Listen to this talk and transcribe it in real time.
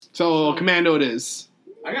So Commando it is.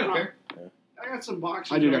 I got a pair. I got some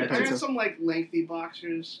boxers. I do got a I pencil. got some like lengthy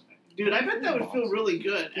boxers. Dude, I bet that would feel really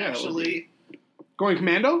good. Yeah, it would Actually, Going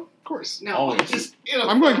Commando? Of course. no, Always. just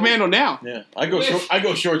I'm going Commando now. Yeah, I go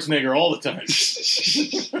Schwarzenegger all the time.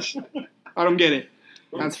 I don't get it.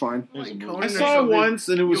 That's fine. Like Conan I or saw it something. once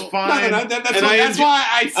and it was fine. That's And why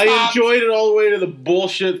I stopped. I enjoyed it all the way to the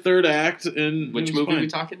bullshit third act. And Which it was movie are we fine.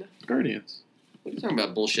 talking about? Guardians. What are you talking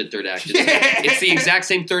about? Bullshit third act. It's the exact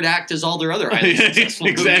same third act as all their other highly successful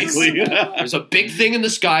Exactly. movies. There's a big thing in the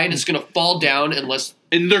sky and it's going to fall down unless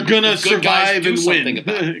And they're gonna The good guys survive do and something win.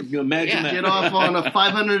 about it. Imagine Yeah. that. Get off on a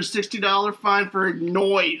 $560 fine for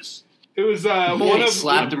noise. It was one one of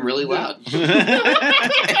slapped him really loud.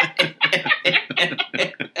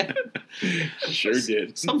 Sure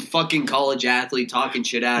did. Some fucking college athlete talking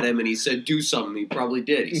shit at him and he said do something. He probably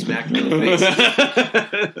did. He smacked him in the face.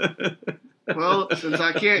 Well, since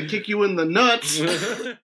I can't kick you in the nuts,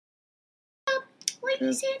 Ladies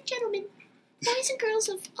and gentlemen, boys and girls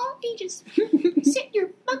of all ages, sit your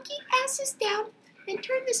monkey asses down and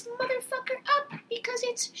turn this motherfucker up because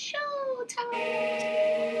it's showtime.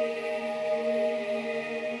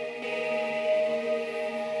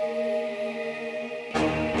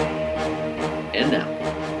 And now,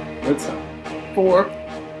 Let's for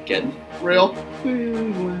getting real,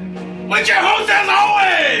 With your host as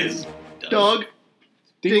always! Doug,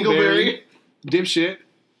 Dingleberry, dipshit,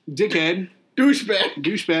 dickhead,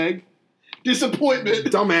 douchebag, disappointment.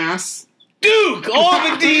 dumbass. Duke! All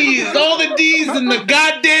the D's in the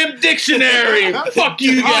goddamn dictionary! Fuck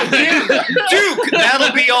you guys! Duke,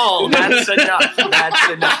 that'll be all. That's enough. That's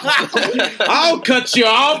enough. I'll cut you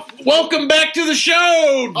off! Welcome back to the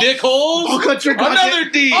show, dickholes! I'll cut your goddamn. Another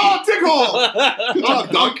D! Oh, dickhole! Good job,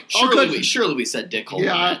 Doug. Surely we said dick hole.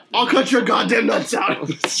 Yeah, I'll cut your goddamn nuts out.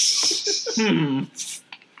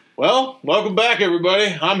 Well, welcome back,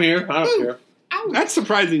 everybody. I'm here. I don't care. That's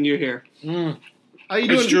surprising you're here. How you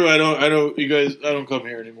doing? It's true. I don't come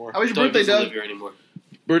here anymore. How was your Doug birthday, doesn't Doug? live here anymore.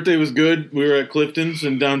 Birthday was good. We were at Clifton's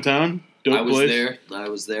in downtown. Dope I was place. there. I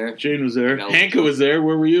was there. Jane was there. That was Hanka cool. was there.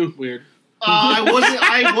 Where were you? Weird. I wasn't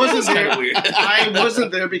Kinda there. weird. I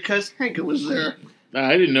wasn't there because Hanka was there.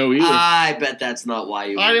 I didn't know either. I bet that's not why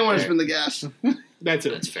you. I didn't want to there. spend the gas. That's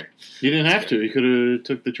it. That's fair. You didn't have to. You could have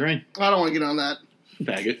took the train. I don't want to get on that.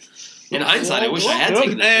 Faggot. In hindsight, I wish I had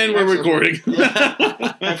taken that. And we're recording.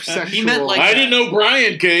 He meant like I didn't know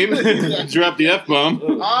Brian came. Dropped the F-bomb.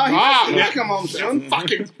 He might come home soon.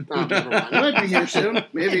 Fucking. Oh, never mind. He might be here soon.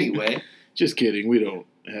 Maybe. anyway. Just kidding. We don't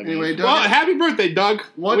have Anyway, Doug. Well, happy birthday, Doug.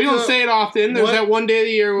 What we don't the- say it often. There's what- that one day of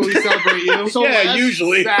the year where we celebrate you. So yeah, last-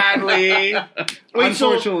 usually. Sadly. Wait,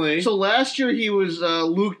 so- Unfortunately. So last year he was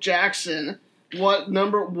Luke Jackson. What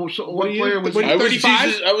number? What you- player was what he? you- I was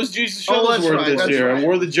 35? Jesus Oh, that's Shuttlesworth right, this that's year. right. I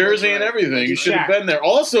wore the jersey That's and right. everything. You should have Shaq. been there.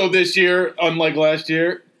 Also, this year, unlike last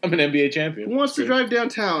year, I'm an NBA champion. Who wants to drive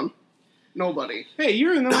downtown? Nobody. Hey,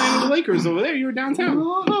 you're in the land of the Lakers over there. You were downtown.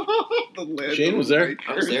 The land Shane of was the there. Lakers.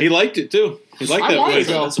 I was there. He liked it too. He liked I that wanted place.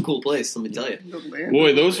 to go. That's a cool place. Let me tell you. The land Boy,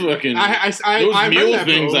 of the those Lakers. fucking Those those mule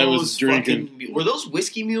things I was Those drinking. fucking- were those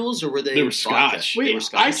whiskey mules or were they? They were vodka? Scotch. They were Wait,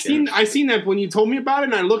 Scotch, I seen that when you told me about it,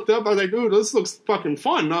 and I looked up. I was like, "Ooh, this looks fucking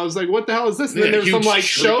fun." And I was like, "What the hell is this?" And then Yeah, there was some huge like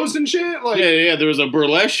shirt. shows and shit. Like, Yeah. There was a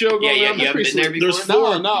burlesque show Yeah, going yeah. on. You haven't been there before. There's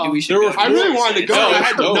four. No. We should There go. were I really wanted to go. No, I it's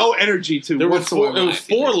had dope. no energy to There were whatsoever. four. It was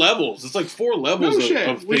 4 levels. It's like 4 levels No shit.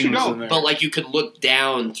 of We should things go. in there. But like you could look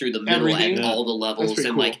down through the middle Everything. at all the levels, That's pretty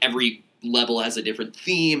and cool. like every level has a different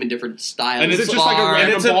theme and different style. And Is it's it just like a bar.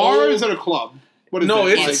 random it's an bar, or old- is it a club? What is No,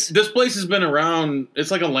 it? it's this place has been around.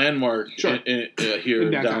 It's like a landmark Sure. here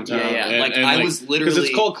In downtown. downtown. Yeah. Like, I was because literally-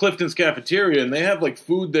 it's called Clifton's Cafeteria, and they have like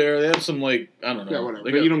food there. They have some like I don't know. Yeah, whatever.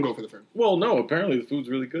 They But got- you don't go for the food. Well, no. Apparently, the food's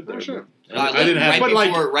really good there. Oh, sure. I didn't have.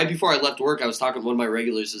 right before I left work. I was talking to one of my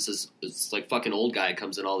regulars. This like fucking old guy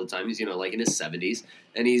comes in all the time. He's like in his 70s,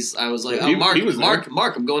 and I was like, He- oh, Mark, he was there.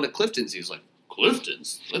 Mark, I'm going to Clifton's. He was like,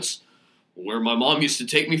 Clifton's? That's where my mom used to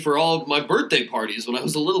take me for all of my birthday parties when I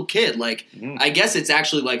was a little kid. Like, I guess it's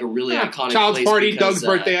actually like a really iconic Child's place party, because, Doug's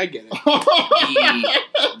birthday. I get it.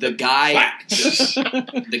 the guy,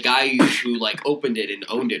 the guy who like opened it and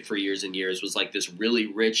owned it for years and years was like this really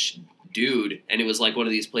rich dude, and it was like one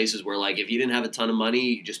of these places where like if you didn't have a ton of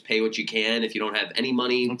money, you just pay what you can. If you don't have any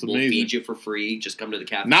money, That's we'll amazing. feed you for free. Just come to the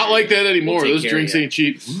cafe. Not like that anymore. We'll take Those care drinks of you. ain't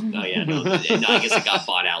cheap. No, yeah, no. I guess it got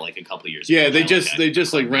bought out like a couple years Yeah, ago. they Now, just like, they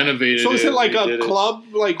just like renovated. So is it like They a did it. club?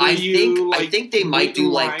 Like where I you, think they might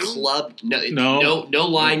do like line? club. No No.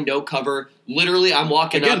 line, no cover. Literally, I'm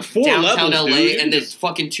walking Again, up 4 downtown levels, LA, dude. and there's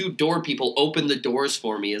fucking 2 door people open the doors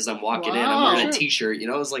for me as I'm walking in. I'm Wow. wearing a t-shirt.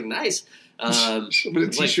 I was like, nice. With a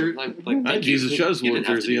t-shirt. Like Jesus Shuz you wore didn't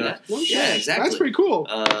have to jersey do on. that. Well, Yeah, exactly. That's pretty cool.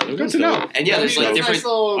 Good to know. And yeah, there's like That's a different. nice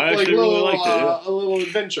little, I actually really little, liked it, a little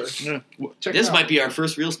adventure. Yeah. Check This it out. might be our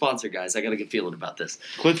first real sponsor, guys. I got a good feeling about this.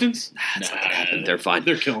 Clifton's? That's not gonna happen. They're fine.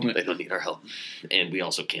 They're killing They it. don't need our help, and we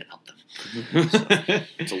also can't help them.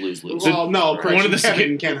 It's a lose-lose. Well, no, Right. correction, One of the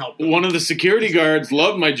Kevin can't help. One of the security guards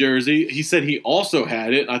loved my jersey. He said he also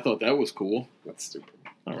had it. I thought that was cool. That's stupid.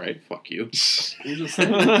 All right, fuck you. I'm just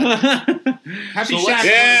saying. Happy So Shaq.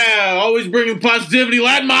 Yeah, always bringing positivity.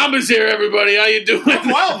 Latin Mamba's here, everybody. How you doing?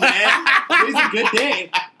 Well, man. Today's a good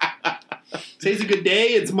day. Today's a good day.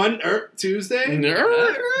 It's Tuesday.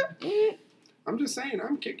 I'm just saying.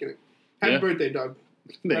 I'm kicking it. Happy Yeah. birthday, Doug.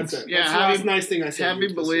 Thanks. That's it. Yeah, That's the happy- last nice thing I said.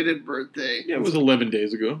 Happy belated birthday, Yeah, it was 11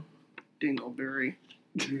 days ago. Dingleberry.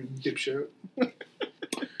 Dipshit.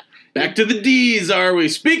 Back to the D's, are we?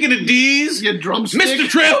 Speaking of D's, You drumstick. Mr.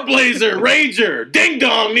 Trailblazer, Ranger, Ding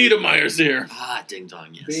Dong Niedermeyer's here. Ah, ding dong,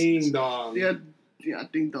 yes. Ding dong. Yeah,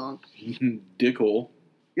 ding dong. Dickhole.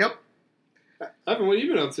 Yep. Evan, what have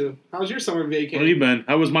you been up to? How's your summer What have vacation? you been?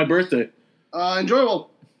 How was my birthday? Enjoyable.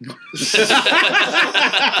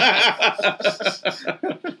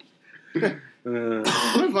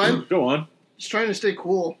 Fine. Go on. Just trying to stay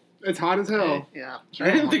cool. It's hot as hell. Yeah.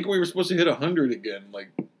 I didn't think we were supposed to hit 100 again. Like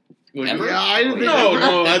Ever? Yeah, I didn't think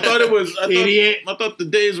no, I thought it was. Idiot. I thought the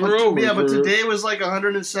days were over. Yeah, but for- today was like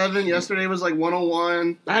 107. Yesterday was like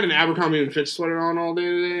 101. I had an Abercrombie and Fitch sweater on all day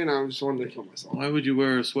today, and I just wanted to kill myself. Why would you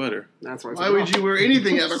wear a sweater? That's why. I Why said, would you wear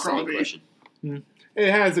anything Solid Abercrombie? question. It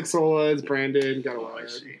has Xola. It's branded. Got to Oh, wear I it.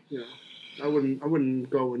 see. You know, I wouldn't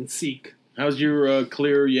go and seek. How's your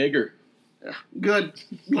clear Jaeger? Good.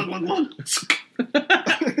 Glug, glug, glug.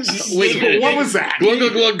 Wait a minute. What was that? Glug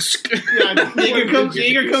glug glug. Yeah, Jaeger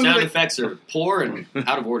comes Sound with effects are poor and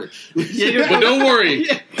out of order. Jaeger But don't worry,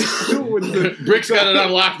 With the- Brick's got it on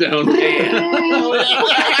lockdown.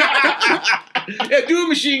 Yeah, do a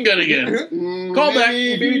machine gun again. Call back.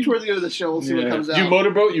 Maybe towards the end of the show, we'll see what comes out. You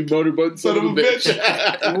motorboat, son of a bitch.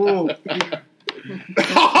 Ooh.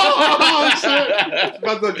 Oh, shit.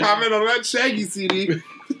 About to comment on that Shaggy CD.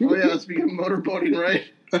 Oh yeah, speaking of motorboating, right?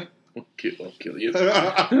 I'll kill you. Where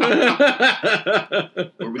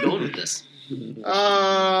are we going with this?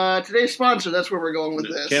 Today's sponsor. That's where we're going with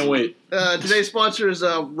this. Can't wait. Today's sponsor is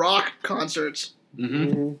Rock Concerts,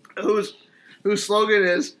 Mm-hmm. whose slogan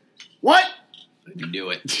is what? You knew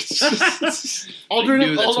it.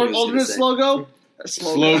 Alternate that's what he was alternate gonna say. slogo.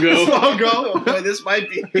 Slogo. Slogo. Oh, boy, this might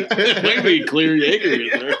be. Maybe clear Jaeger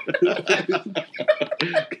is there.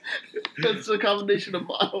 It's a combination of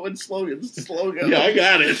motto and slogans. Slogan. Yeah, I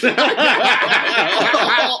got it.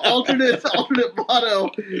 alternate motto.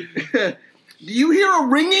 Do you hear a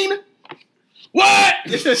ringing? What?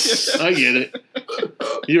 I get it.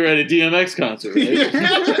 You're at a DMX concert, right?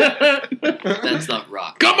 That's not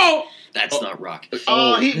rock. Come on! That's not rock.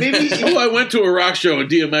 Oh, I went to a rock show and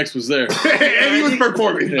DMX was there. And he was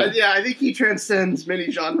performing. Yeah, I think he transcends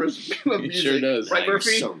many genres of He music. sure does. Right, You're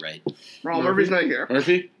Murphy? so right. Wrong, Murphy's not here.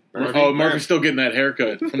 Murphy? Murphy? Oh, Murphy's still getting that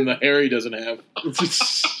haircut from the hair he doesn't have.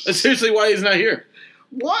 That's seriously why he's not here.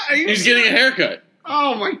 What? Are you He's getting a haircut.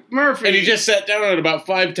 Oh, my Murphy. And he just sat down at about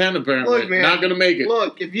 5'10", apparently. Look, man. Not going to make it.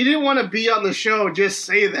 Look, if you didn't want to be on the show, just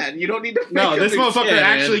say that. You don't need to No, make this a big- motherfucker Yeah, man.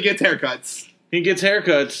 actually gets haircuts. He gets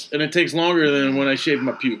haircuts, and it takes longer than when I shave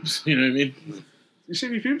my pubes. You know what I mean? You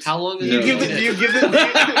shave your pubes? How long is Do you it?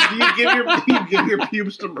 give your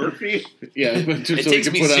pubes to Murphy? Yeah. But just It so he takes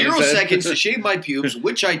can me put on 0 his head. seconds to shave my pubes,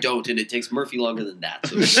 which I don't, and it takes Murphy longer than that.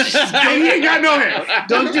 So And he ain't got no hair.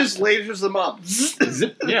 Doug just lasers them up.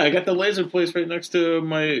 Yeah, I got the laser place right next to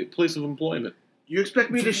my place of employment. You expect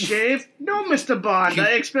me to shave? No, Mr. Bond. I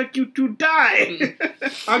expect you to die.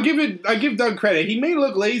 I give Doug credit. He may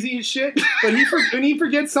look lazy as shit, but when he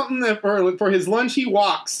forgets something that for his lunch, he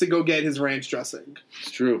walks to go get his ranch dressing.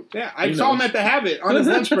 It's true. Yeah, I He saw him knows. at the Habit on his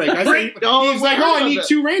lunch break. I said, Oh, he's like, I "Oh, I heard need that.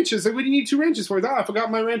 2 ranches." Like, what do you need 2 ranches for? He's like, "Oh, I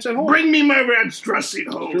forgot my ranch at home." Bring me my ranch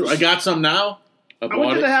dressing hose. True. I got some now. I I went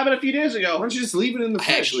bought to the it. Habit a few days Why ago. don't you just leave it in the I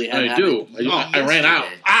fridge? actually have I do. I ran out.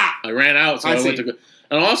 I ran out, so I I, went see. to go.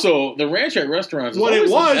 And also, the ranch at restaurants. Is What it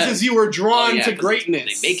always the was best. is you were drawn Oh, yeah, to 'cause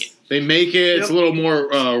greatness. They make it. They make it. It's a little more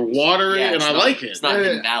watery, Yeah, and it's I not- like it. It's not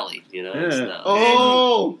Yeah. in Valley, you know. It's Yeah. not,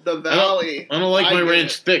 Oh, the Valley. I don't like I my get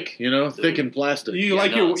ranch it. thick. You know, thick and plastic. You Yeah,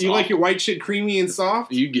 like no, your it's you like awful. your white shit creamy and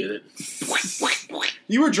soft. You get it.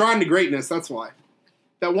 You were drawn to greatness. That's why.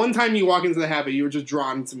 That one time you walk into the Habit, you were just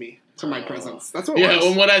drawn to me, to my presence. That's what it Yeah, was.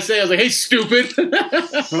 and what I say, I was like, "Hey, stupid!"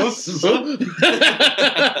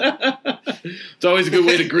 It's always a good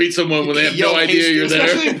way to greet someone when they have Yo, no hey, idea you're there.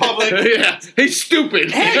 especially in public. Yeah, hey,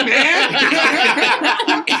 stupid! Hey man!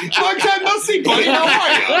 Long time no see, buddy.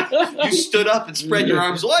 How are you? You stood up and spread your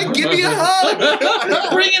arms wide. Give me a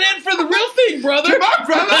hug. Bring it in for the real thing, brother. Come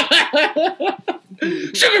on,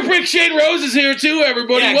 brother. Sugar Brick Shane Rose is here too,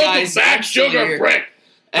 everybody. Yeah, Welcome guys, back, I'm still Sugar here. Brick.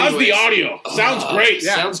 How's the Anyways. audio? Sounds great.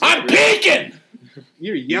 Yeah. Sounds I'm great. peeking.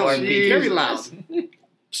 You're yelling very loud.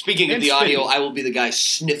 Speaking of And the audio, spinning. I will be the guy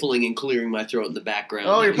sniffling and clearing my throat in the background.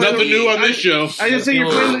 Oh, you're playing Nothing new on this show. I just say you're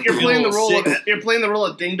playing the role of Sick. you're playing the role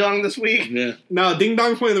of Ding Dong this week. Yeah. No, Ding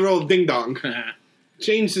Dong's playing the role of Ding Dong.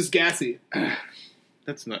 Change is gassy.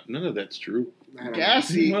 That's not. None of that's true. I don't know.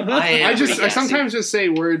 Gassy. I I sometimes just say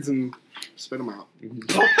words and spit them out.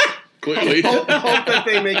 Clearly. hope that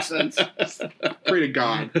they make sense. Pray to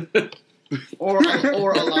God. Or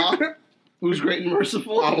Allah, who's great and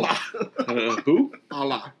merciful. Allah. Who?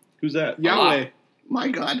 Allah. Who's that? Yahweh. My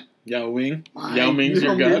God. Yao Ming. My, Yao Ming's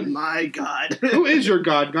your god. My God. Who is your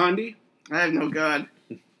God, Gandhi? I have no God.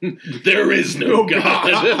 There is no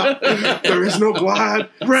god. There is no God.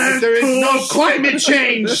 There is no climate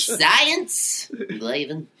change. Science.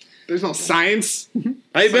 Believing. There's no science.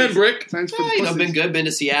 How you been, Brick? Science for the You know, pussies. been good. Been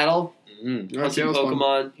to Seattle. Mm. Yeah, Put some Seattle's fun.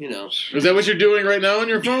 Pokemon. You know. Is that what you're doing right now on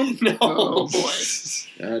your phone? No. Oh boy.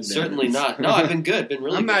 God damn Certainly it. not. No, I've been good. Been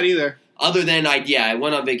really I'm good. not either. Other than I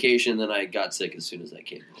went on vacation, then I got sick as soon as I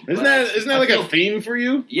came home. Isn't But that I like feel- a theme for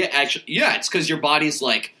you? Yeah, actually, yeah. It's because your body's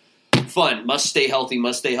like, fun, must stay healthy,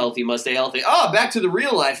 must stay healthy, must stay healthy. Oh, back to the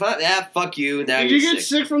real life, huh? Yeah, fuck you. Now Did you're you get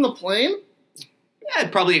sick from the plane? Yeah,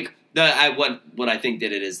 probably. What I think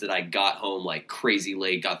did it is that I got home like crazy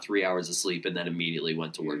late, got 3 hours of sleep, and then immediately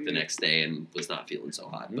went to work the next day and was not feeling so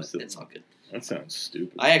hot. But it's all good. That sounds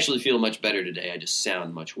stupid. I actually feel much better today. I just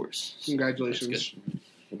sound much worse. So Congratulations. that's good.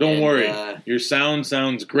 Don't And, worry. Your sound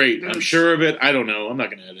sounds great. I'm sure of it. I don't know. I'm not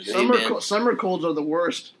going to edit it. man. Summer colds are the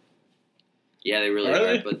worst. Yeah, they really Are are.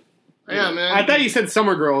 they? But Yeah, man. I thought you said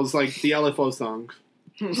Summer Girls, like the LFO song.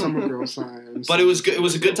 Summer Girls signs. But it was good. It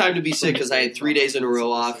was a good time to be sick because I had 3 days in a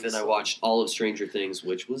row off, and I watched all of Stranger Things,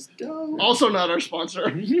 which was dope. Also not our sponsor.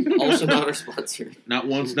 Also not our sponsor. Not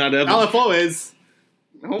once, not ever. LFO is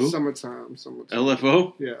Nope. summertime.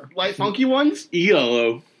 LFO? Yeah. Light funky ones?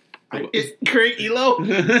 ELO. It's Craig Elo?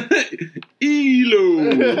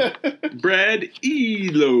 Elo. Brad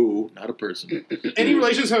Elo. Not a person. Any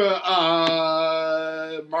relation to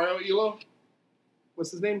Mario Elo?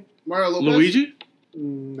 What's his name? Mario Lopez? Luigi?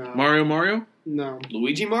 No. Mario? No.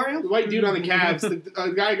 Luigi Mario? The white dude on the Cavs.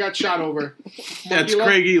 The guy got shot over. That's Elo?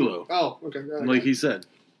 Craig Elo. Oh, okay. Like he said.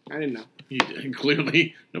 I didn't know. He did.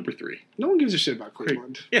 Clearly, number 3. No one gives a shit about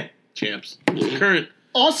Cleveland. Champs. Current.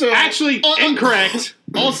 Also, Actually, incorrect.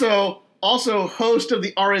 also host of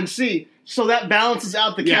the RNC. So that balances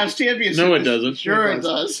out the Yeah. Cavs championship. No, it doesn't. Sure it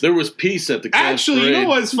does. There was peace at the Cavs Actually, you know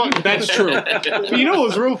what's fucked? That's true. But you know what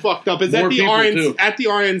was real fucked up is More people, too. at the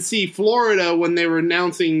RNC, Florida, when they were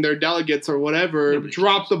announcing their delegates or whatever, Nobody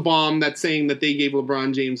dropped the bomb that's saying that they gave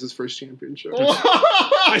LeBron James his first championship.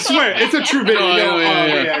 I I swear, it's a true video. Oh,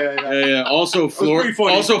 yeah. Yeah. Also, pretty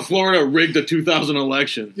funny. Florida rigged the 2000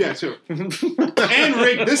 election. Yeah, too. And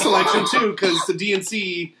rigged this election too, because the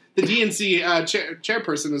DNC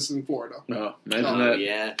chairperson is in Florida. Oh, imagine Oh, that.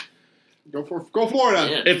 yeah. Go Florida.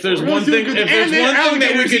 Yeah. If there's We're one gonna do thing, good- if there's and the one thing that we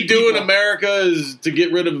alligators could eat do in people. America is to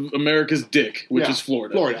get rid of America's dick, which Yeah. is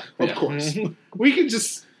Florida. Florida, of Yeah. course. We could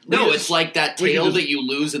just No, it's like that we can tail just- that you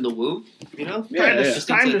lose in the womb. You know? Yeah, yeah. Just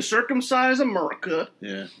time into- to circumcise America.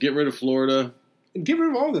 Yeah, get rid of Florida. get rid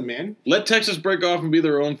of all of them, man. Let Texas break off and be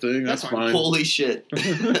their own thing. That's, That's fine. fine. Holy shit.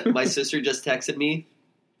 My sister just texted me.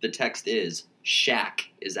 The text is, Shaq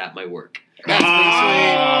is at my work. That's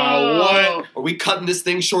what? Are we cutting this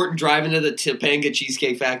thing short and driving to the Topanga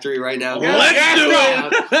Cheesecake Factory right now? Yeah. Let's do Yeah.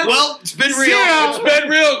 it. Well, it's been real. ya. It's been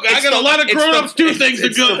real. I It's got a the- lot of it's grown-ups the- do things to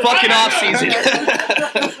it's go. the fucking off season.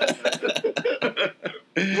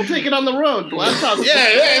 We'll take it on the road. The laptop's Yeah,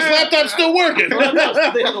 his laptop's still working. The Let me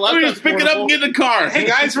laptop's just pick it up and get in the car. Hey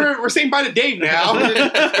guys, we're saying bye to Dave now.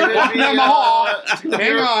 It's gonna Walking be, down the hall. it's gonna be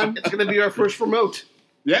Hang our- on. It's going to be our first remote.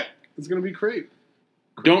 Yep, it's gonna be great.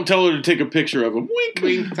 Don't tell her to take a picture of him. Wink.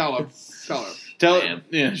 Wink, tell her. Tell Damn.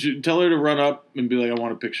 her, tell her to run up and be like, "I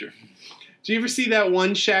want a picture." Do you ever see that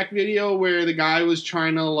one Shaq video where the guy was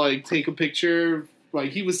trying to like take a picture?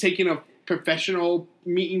 Like he was taking a professional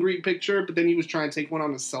meet and greet picture, but then he was trying to take one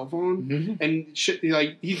on his cell phone, and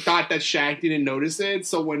like he thought that Shaq didn't notice it.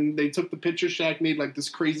 So when they took the picture, Shaq made like this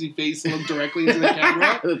crazy face and looked directly into the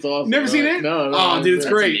camera. That's awesome. Never seen it? No. Oh, dude, it's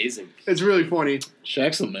That's great. amazing. It's really funny.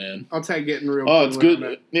 Shaq's the man. I'll tag getting real. Oh, it's quick on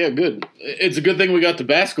good. it. Yeah, good. It's a good thing we got to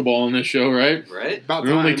basketball on this show, right? Right? About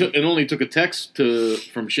It only time. took a text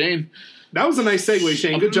from Shane. That was a nice segue,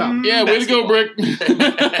 Shane. Good job. Yeah, way to go, Brick.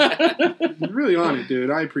 You're really on it, dude.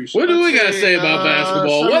 I appreciate What it. do we got to say about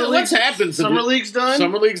basketball? What's happened? Summer League's done.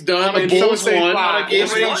 Summer League's done. The And Bulls some say won. five.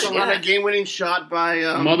 On a game-winning shot by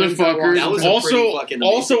Motherfuckers. That was a pretty fucking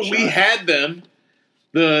Also, amazing we shot. had them.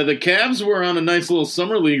 The Cavs were on a nice little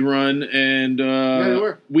summer league run, and they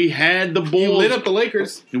were. we had the Bulls. You lit up the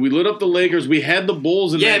Lakers. We lit up the Lakers. We had the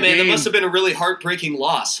Bulls in Yeah, that man, game. that must have been a really heartbreaking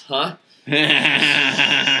loss, huh?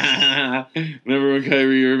 Remember when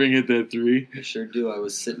Kyrie Irving hit that three? I sure do. I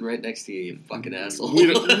was sitting right next to you, you fucking asshole.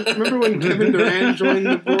 Remember when Kevin Durant joined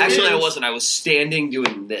the Bulls? Actually, I wasn't. I was standing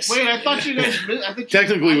doing this. Wait, I thought you guys.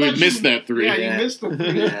 Technically, we missed that three. Yeah, Yeah. you missed the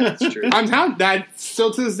three. Yeah, that's true. I'm telling that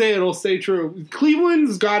still to this day it'll stay true.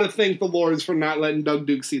 Cleveland's got to thank the Lords for not letting Doug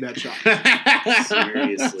Duke see that shot.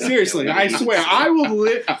 Seriously. Seriously, I swear,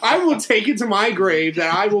 I will take it to my grave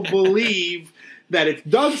that I will believe that if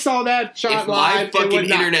Doug saw that shot If my live, it fucking would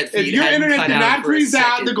not. internet If feed your hadn't internet cut did out not for a freeze out,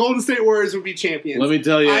 second. the Golden State Warriors would be champions. Let me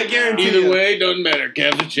tell you, I guarantee either you. way, doesn't matter.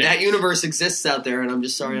 Cavs a chance. That universe exists out there, and I'm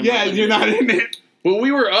just sorry. I'm Yeah, living you're not it. in it. But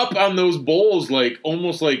we were up on those Bulls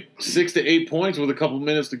almost 6 to 8 points with a couple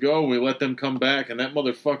minutes to go. We let them come back, and that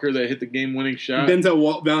motherfucker that hit the game-winning shot.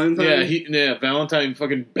 Denzel Valentine. Valentine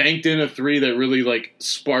fucking banked in a three that really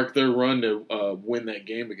sparked their run to win that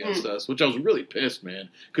game against us, which I was really pissed, man,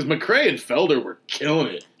 because McRae and Felder were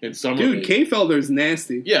killing it in summer. Dude, league. K. Felder's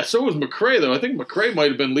nasty. Yeah, so was McRae though. I think McRae might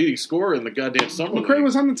have been leading scorer in the goddamn summer. McRae league.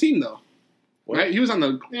 was on the team though, What? right? He was on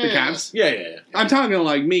the Yeah. Cavs. Yeah. I'm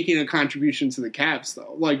talking making a contribution to the Cavs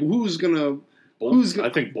though. Who's gonna? Bulls, Who's I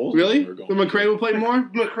think Bulls Really? were The going. McRae will play more.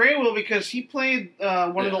 McRae will because he played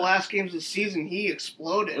one of the Yeah. last games of the season. He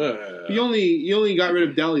exploded. You only got rid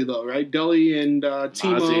of Delhi though, right? Delhi and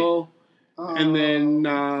Timo, and then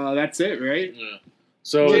that's it, right? Yeah.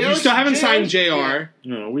 So JR You still haven't signed JR. yeah.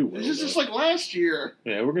 no, we will. This is just like last year.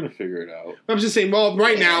 Yeah, we're gonna figure it out. I'm just saying. Well,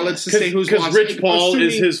 right now, let's just say who's Because lost. Rich Paul is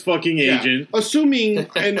Assuming- his fucking agent. Assuming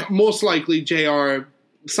and most likely JR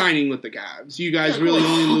signing with the Cavs. You guys Yeah, really cool.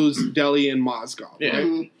 only lose Delhi and Mozgov, Yeah. right?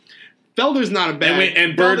 Mhm. Felder's not a bad.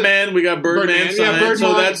 And Birdman, we got Birdman signed,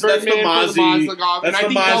 so that's the Mozzie. Mozgov. That's And I the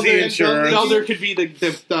think Mozzie insurance. Felder could be the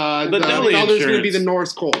Delhi Felder's going to insurance. be the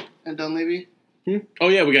Norris Cole. And Dunleavy. Oh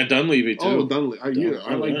yeah, we got Dunleavy too. Oh, Dunleavy. I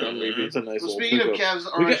like Yeah, Dunleavy. That's a nice Well, little speaking of pickup.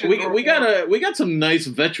 Cavs, We got some nice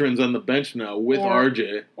veterans on the bench now with Or-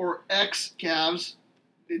 RJ. or ex Cavs,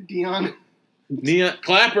 Dion. Nia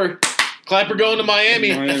Clapper going to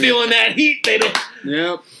Miami. Miami. Feeling that heat, baby.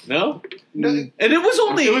 Yep. No, No, and it was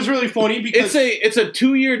only It was really funny because it's a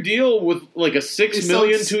 2-year deal with like a $6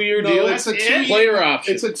 million 2-year deal. It's a 2 player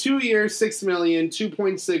option. It's a 2-year, $6 million,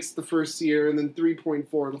 2.6 the first year, and then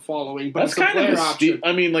 3.4 the following. But That's it's a kind of player a option. steal.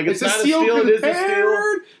 I mean, It's not a steal it is a steal.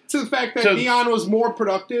 compared to the fact that To- Dion was more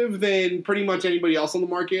productive than pretty much anybody else on the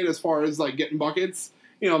market as far as getting buckets.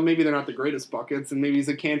 Maybe they're not the greatest buckets, and maybe he's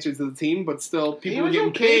a cancer to the team, but still, He people are was getting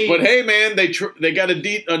okay. paid. But hey, man, they got a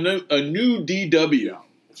new DW.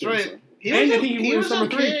 That's right. He And was, I think he he was was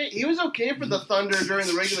number okay. He was okay for the Thunder during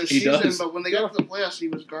the regular He season, does. but when they got to the playoffs, he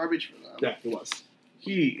was garbage for them. Yeah, it was.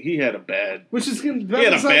 He had a bad. Which is He had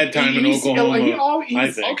a bad time in Oklahoma,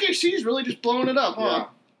 I think. OKC's really just blowing it up, huh? Yeah.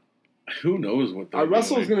 Who knows what they're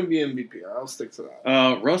Russell's doing. going to be MVP. I'll stick to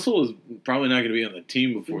that. Russell is probably not going to be on the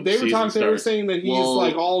team before They the were season talking. They were starts. saying that he's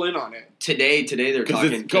Well- all in on it. Today they're 'Cause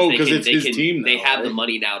talking it's- they because can- it's they his can- team They now, have the right?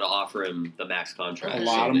 money now to offer him the max contract. A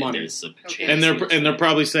lot of money. There's a Okay. chance And they're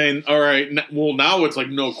probably saying, all right, now it's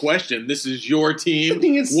no question. This is your The team.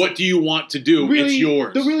 thing is, What do you want to do? really, It's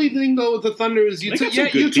yours. The really thing though with the Thunder is They got some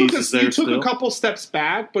good pieces there you took still. a couple steps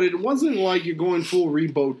back, but it wasn't like you're going full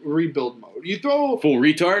rebuild mode. You throw Full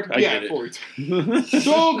retard? I yeah, get full it.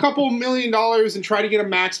 throw a couple $1 million and try to get a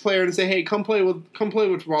max player and say, hey, come play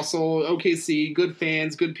with Russell, OKC, good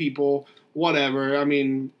fans, good people, whatever. I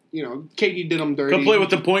mean, KD did them dirty. Come play with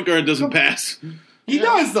the point guard doesn't pass. He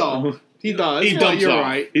does though. He does. He Yeah, dumps you're off.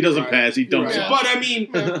 right. He doesn't You're pass. He You're dumps right. off. But I mean,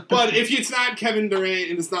 but if it's not Kevin Durant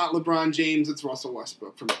and it's not LeBron James, it's Russell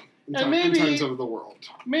Westbrook for me. In terms of the world.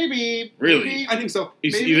 Maybe. Really? Maybe, I think so.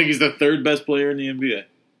 You maybe- think he's the third best player in the NBA?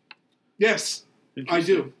 Yes, I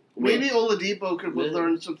do. maybe Oladipo could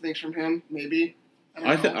learn some things from him. Maybe.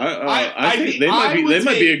 I think I think think they might I be. would They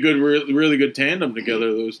might be say- a good, really good tandem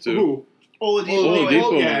together. Those two. Who? Oladipo.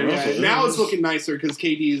 Oladipo. Yeah, and Russell, yeah. Now it's looking nicer because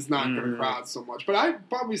KD is not going to Mhm. crowd so much. But I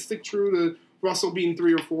probably stick true to Russell being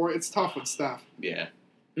 3 or 4. It's tough with Steph. Yeah,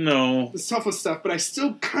 No, It's tough with Steph, but I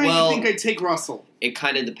still kind of Well- think I'd take Russell. it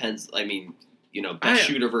kind of depends. I mean, best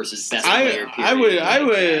shooter versus best I player.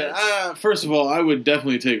 would. First of all, I would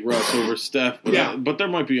definitely take Russ over Steph. But, Yeah. but there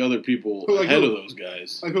might be other people Who, like ahead who? of those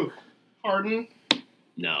guys. Like who? Harden.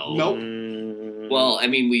 No. Nope. Well, I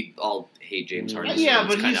mean, we all hate James Harden. so Yeah, it's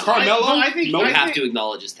but kinda he's hard. Carmelo? I think No, You I have think, to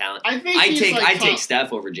acknowledge his talent. I think I'd he's take like I'd take top.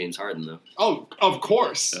 Steph over James Harden though. Oh, of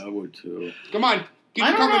course. I would too. Come on. Keep I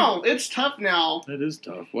it don't coming. know. It's tough now. That is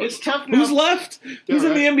tough. What? It's tough now. Who's left? Who's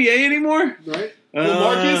in the NBA anymore? Right? Well,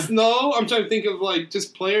 Marcus, Uh, no. I'm trying to think of like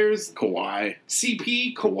just players. Kawhi.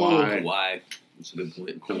 CP, Kawhi. Why? That's a good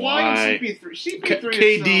point. Kawhi and CP3. CP3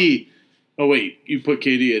 is KD. Oh wait, you put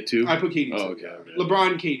KD at 2? I put KD. Oh, too. okay.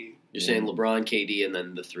 LeBron, KD. You're saying LeBron, KD, and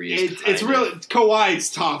then the 3 is It's really Kawhi's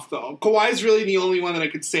tough though. Kawhi's really the only one that I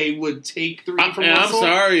could say would take 3 from I'm Russell.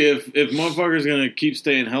 sorry if motherfucker's gonna keep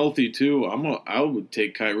staying healthy too. I would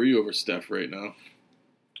take Kyrie over Steph right now.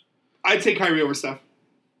 I'd take Kyrie over Steph.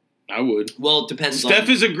 I would. Well, it depends. Steph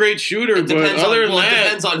is a great shooter, It but depends other on. than Well, it that,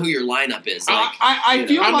 depends on who your lineup is. Like, I you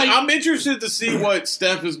feel know. like I'm interested to see what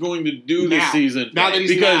Steph is going to do this Now. season. Now that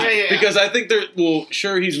he's because mad. Yeah. because I think they're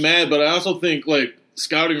sure he's mad, but I also think like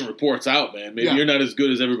scouting reports out, man. Maybe Yeah. you're not as good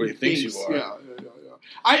as everybody thinks you are. Yeah.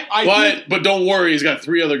 I think, But don't worry, he's got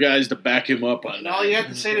 3 other guys to back him up on And that. all you have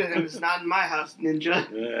to say to him is not in my house, ninja.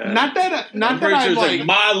 Yeah. not that I'm I'm pretty sure like it's like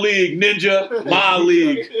my league, ninja, my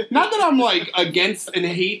league. not that I'm like against and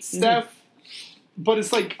hate Steph, but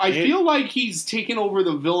it's like I feel like he's taken over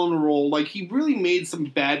the villain role. Like he really made some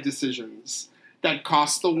bad decisions that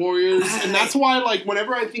cost the Warriors, and that's why like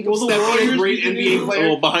whenever I think of Will the Steph being a Warriors great be NBA the- player,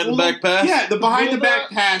 Oh, behind the back pass? yeah, the behind the Will back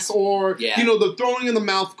that- pass, or Yeah. the throwing in the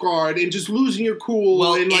mouth guard, and just losing your cool,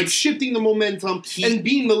 Well, and like it's- shifting the momentum, and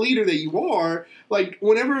being the leader that you are. Like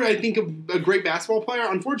whenever I think of a great basketball player,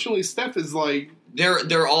 unfortunately Steph is like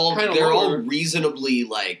they're all Kinda they're all lower. reasonably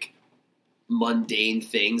like mundane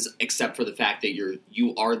things, except for the fact that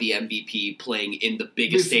you are the MVP playing in the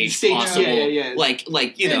biggest This stage possible. yeah. Like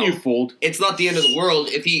you And know, you fold. it's not the end of the world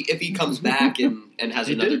if he comes back and has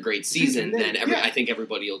He another did. great season. Then Yeah. I think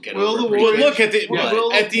everybody will get Will over. the it pretty But quick. look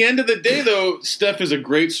Well, at the end of the day, though, Steph is a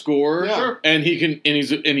great scorer, Yeah. and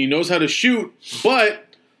he knows how to shoot. But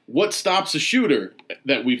what stops a shooter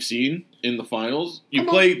that we've seen in the finals? You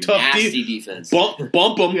play tough nasty defense.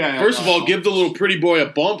 bump him. Yeah, First of all, no. give the little pretty boy a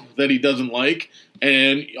bump that he doesn't like,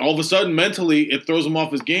 and all of a sudden, mentally, it throws him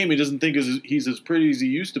off his game. He doesn't think he's as pretty as he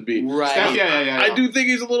used to be. Right. Steph, yeah. I do think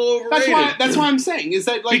he's a little overrated. That's why I'm saying is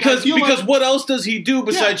that like because I feel like, what else does he do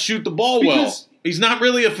besides shoot the ball well? Because- He's not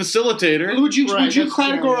really a facilitator. would you Right, that's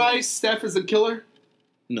categorize Steph as a killer?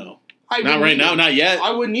 No, I not wouldn't right either. now, not yet. I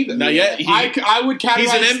wouldn't either. Not yet. I would categorize.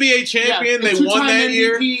 He's an NBA champion. Yeah, They won that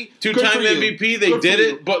year. MVP, good Two-time for you. MVP. They Good did for you.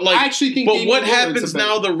 it. But I actually think. but Damian what Lillard's happens a better-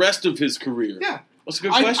 now the rest of his career? Yeah. That's a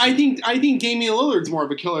good question. I think Damian Lillard's more of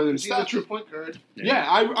a killer than He's a Steph. true point guard. Yeah,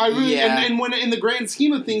 I really Yeah. and when in the grand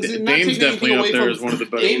scheme of things, not Dame's taking definitely anything up away there from as one of the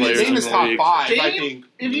best Dame, players Dame in is the top league. 5. I Dame- think.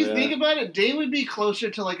 If you Yeah. think about it, Dame would be closer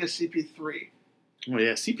to like a CP3. Well,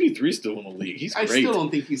 yeah, CP3's still in the league. He's I great. still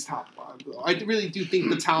don't think he's top 5 though. I really do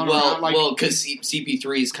think the talent. Well, around, like, because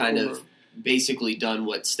CP3's kind of basically done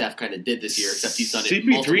what Steph kind of did this year, except he's done it CP3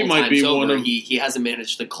 multiple might times be over. one of- He hasn't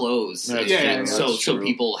managed to close, That's true. so That's so true.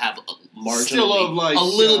 people have Still marginally of, like, a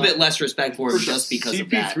little yeah. bit less respect for him For sure. just because of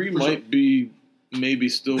that. CP3 might be maybe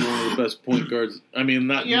still one of the best point guards. I mean,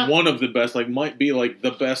 not Yeah. one of the best. Like, might be like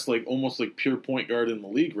the best, like almost like pure point guard in the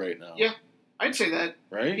league right now. Yeah. I'd say that.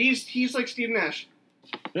 Right. He's like Steve Nash.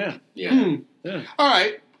 Yeah, Yeah. All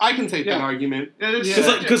right, I can take that Yeah. argument.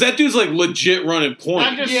 Because that dude's like legit running point,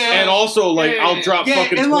 Not just- Yeah. and also like Yeah. I'll drop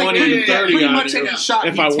fucking and 20 like and 30 pretty on much you any shot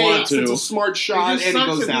if he I takes, want to. it's a smart It shot just and it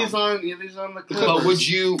sucks goes if down. he's on the but Clippers. would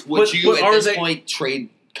you But at are this they- point trade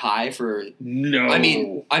Kai for? No, I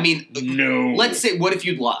mean, no. let's say, what if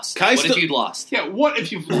you'd lost? Kai What still- if you'd lost? Yeah, what if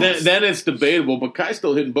you've lost? then it's debatable. But Kai's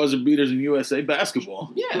still hitting buzzer beaters in USA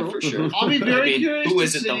basketball. Yeah, for sure. I'll be very curious Who to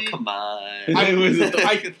is it though? see- Come on. Who is it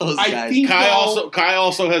though? Those I guys. think Kai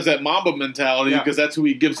also has that Mamba mentality Yeah. because that's who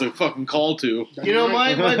he gives a fucking call to. You know,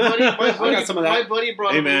 my got some of that. buddy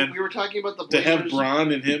brought Hey, up, man. we were talking about the To have Blazers.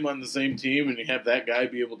 Bron and him on the same team and you have that guy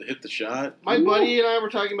be able to hit the shot. My buddy and I were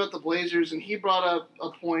talking about the Blazers, and he brought up a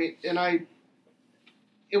point, and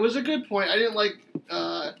it was a good point. I didn't like,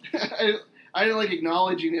 I didn't like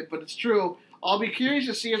acknowledging it, but it's true. I'll be curious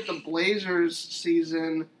to see if the Blazers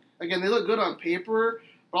season, again, they look good on paper,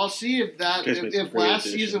 but I'll see if Guys made some if great last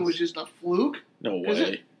additions. season was just a fluke. No Is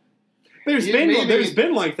way. There's Yeah, been maybe. there's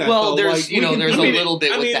been like that. Well, though. there's Like, we can- there's I a mean, little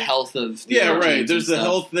bit I with mean, the health of the Yeah, other right. teams There's the and stuff.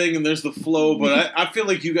 health thing and there's the flow, but I feel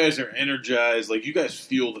like you guys are energized. Like you guys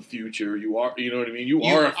feel the future. You are, you know what I mean. You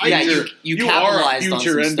are a future. Yeah, you you are a capitalized on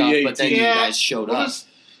future some stuff, NBA but then team. you Yeah. guys showed Well, up. this-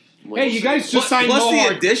 Hey, you guys just signed Plus the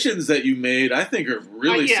Mohawk. additions that you made, I think, are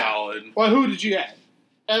really Yeah. solid. Well, who did you add?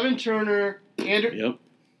 Evan Turner, Andrew. Yep.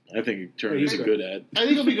 I think Turner's he's a good. good ad. I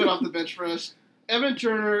think he'll be good off the bench for us. Evan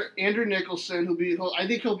Turner, Andrew Nicholson, I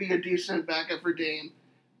think he'll be a decent backup for Dame.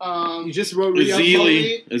 You just wrote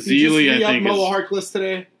Azili, I think. Mo Is, Harkless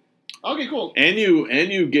today. Okay, cool. and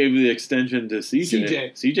you gave the extension to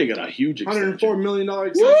CJ. CJ got a huge extension. $104 million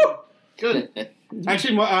extension. Good.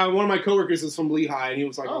 Actually, one of my coworkers is from Lehigh, and he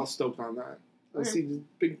was like Oh. all stoked on that. Okay. See,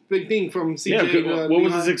 big thing from CJ. Yeah, what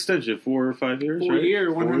was Lehigh. his extension? 4 or 5 years, 4 right? year,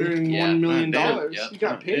 $101 million. Damn. Yeah. He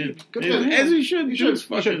got paid. Good for Yeah, him. as he should. He Just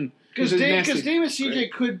should. fucking. Because He's Dame nasty. and CJ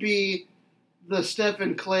Great. could be the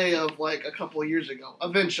Stephen Clay of like a couple of years ago.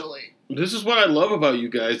 Eventually. This is what I love about you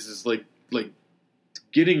guys is like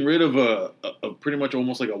getting rid of a pretty much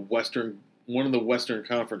almost like one of the Western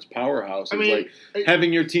Conference powerhouses. I mean, like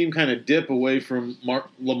having your team kind of dip away from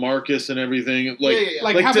LaMarcus and everything. Like, yeah.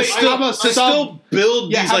 Like, like have to a- still, have a to sub- still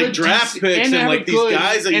build Yeah, these have a like draft decent- picks and and have like a these good-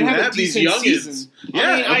 guys that and you have a have, these decent youngins. season. Yeah,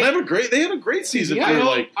 I mean, they have a great season Yeah.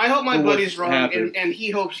 for I hope my for what's buddy's wrong, happened. and he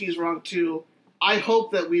hopes he's wrong too. I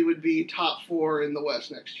hope that we would be top 4 in the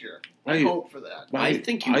West next year. I hope for that. I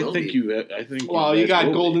think you will be. I think. Well, you guys got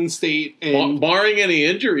will be. Golden State and Barring any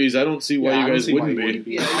injuries, I don't see why Yeah, I you don't guys see why wouldn't you be. wouldn't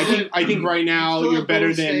be. Yeah, I think right now Still you're have better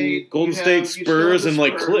Golden than State. Golden You State, have- you still Spurs, have and the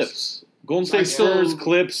like Spurs. Clips. Golden State, I Spurs, still-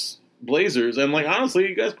 Clips, Blazers, and like honestly,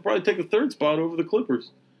 you guys could probably take the third spot over the Clippers.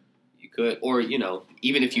 You could, or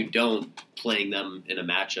even if you don't, playing them in a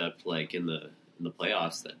matchup like in the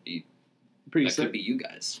playoffs, that pretty could sick. be you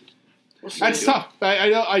guys. We'll see. That's tough.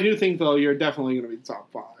 I do think though you're definitely going to be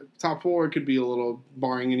top 5. Top 4 could be a little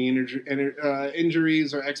barring any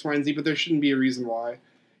injuries or X, Y, and Z, but there shouldn't be a reason why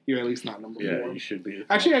you're at least not number 4. You should be.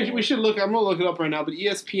 Actually, we should look. I'm gonna look it up right now. But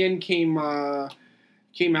ESPN came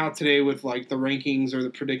out today with like the rankings or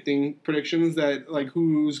the predictions that like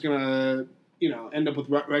who's gonna end up with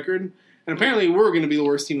record. And apparently, we're gonna be the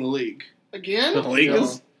worst team in the league. Again? The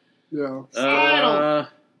Lakers. Yeah.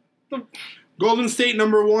 Golden State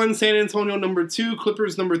number 1, San Antonio number 2,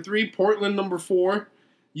 Clippers number 3, Portland number 4,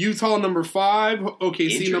 Utah number 5,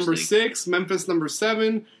 OKC number Interesting. 6, Memphis number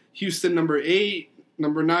 7, Houston number 8,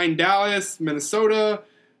 number 9 Dallas, Minnesota,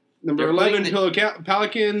 number They're 11 playing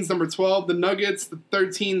Pelicans, number 12 the Nuggets, the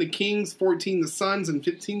 13 the Kings, 14 the Suns, and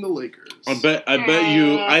 15 the Lakers. I bet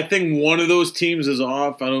you. I think one of those teams is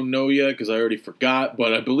off. I don't know yet because I already forgot.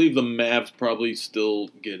 But I believe the Mavs probably still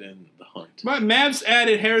get in the hunt. But Mavs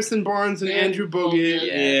added Harrison Barnes and Yeah. Andrew Bogut.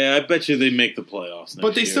 Yeah. I bet you they make the playoffs.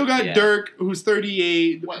 But they still got Yeah. Dirk, who's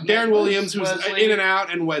 38, What, Darren Memphis, Williams, who's Wesley? in and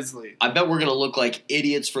out, and Wesley. I bet we're gonna look like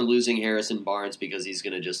idiots for losing Harrison Barnes because he's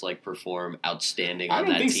gonna just like perform outstanding I on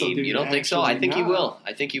don't that think so, team. dude, You don't think so? I actually, think he no. will.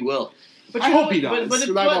 I think he will. But I you hope know, he does, But if,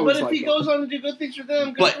 because I've always he liked goes on to do good things for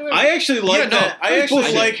them, good But for him. I actually like Yeah, no, that. I that's actually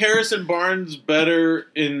bullshit. like Harrison Barnes better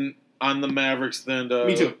on the Mavericks than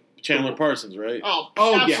Me too. Chandler Parsons, right? Oh,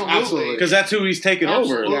 yeah, absolutely. Because that's who he's taking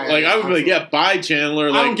over. Absolutely. Like I would be like, Absolutely. yeah, bye Chandler.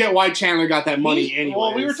 I Like, don't get why Chandler got that money He's- anyway.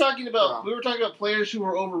 Well, we were talking about Yeah. players who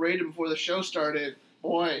were overrated before the show started.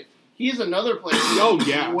 Boy, he's another player. Oh,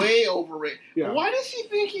 yeah. way overrated. Yeah. Why does he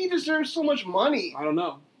think he deserves so much money? I don't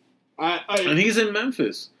know. and he's in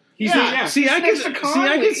Memphis. He's Yeah. yeah. See, I next can to see. I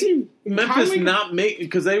Conley. can see Memphis Conley- not make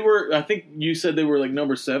because they were. I think you said they were like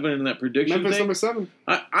number 7 in that prediction Memphis thing. number 7.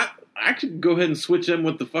 I could go ahead and switch them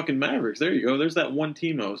with the fucking Mavericks. There you go. There's that one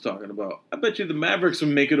team I was talking about. I bet you the Mavericks would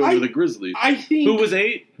make it over the Grizzlies. I think Who was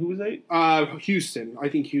 8? Who was 8? Houston. I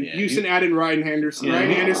think Yeah, Houston added Ryan Henderson. Yeah.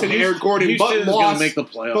 Ryan Anderson, Houston- Eric Gordon, Houston's but gonna lost. make the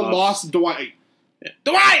playoffs. But lost Dwight.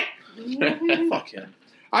 Dwight. Fuck him.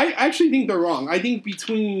 I actually think they're wrong. I think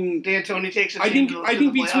between D'Antoni takes a I team think to I the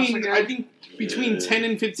think playoffs between again. I think between 10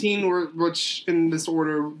 and 15, or which in this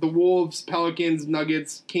order, the Wolves, Pelicans,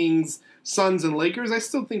 Nuggets, Kings, Suns, and Lakers. I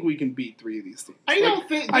still think we can beat 3 of these teams. I don't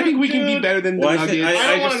think. I think we can be dude, better than the Well, I, Nuggets. think, I I, don't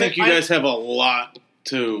I wanna just think make- you I- guys have a lot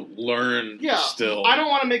to learn Yeah, still. I don't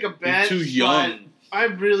want to make a You're bet. too but young. I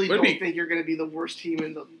really Would don't be- think you're going to be the worst team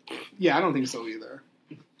in the. Yeah, I don't think so either.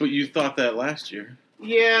 But you thought that last year.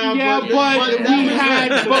 Yeah, Yeah, but but that we was- had-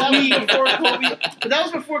 but but that we- was before Kobe. But that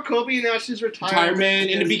was before Kobe announced his Retirement,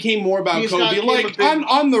 and it became more about He's Kobe. got- Like became a big-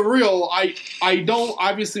 on the real, I don't.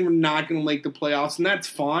 Obviously, we're not going to make the playoffs, and that's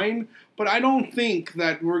fine. But I don't think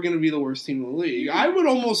that we're going to be the worst team in the league. I would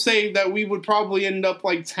almost say that we would probably end up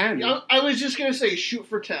like 10. I was just going to say shoot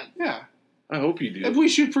for 10. Yeah. I hope you do. If we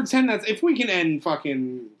shoot for 10, that's if we can end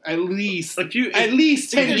fucking at least If you at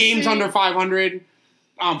least 10 Because games see- under 500,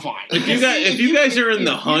 I'm fine. if you guys are in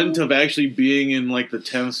the hunt of actually being in like the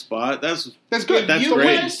 10th spot, that's That's good. If That's you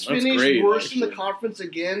great. guys That's finish great, worse in the actually. conference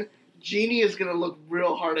again, Jeannie is going to look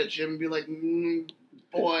real hard at Jim and be like,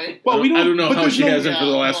 boy. Well, we don't. I don't know but how there's she no- hasn't for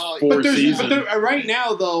the last well, 4 But there's seasons. right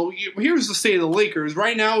now though. Here's the state of the Lakers.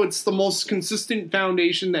 Right now, it's the most consistent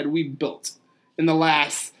foundation that we built in the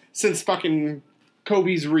last since fucking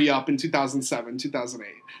Kobe's re-up in 2007,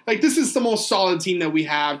 2008. Like, this is the most solid team that we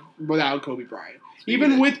have without Kobe Bryant.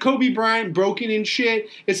 Even with Kobe Bryant broken and shit,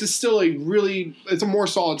 it's still it's a more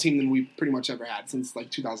solid team than we've pretty much ever had since,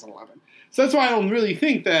 like, 2011. So that's why I don't really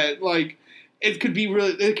think that, like, it could be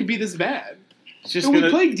this bad. We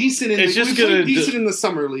played decent in the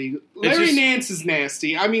summer league. Larry Nance is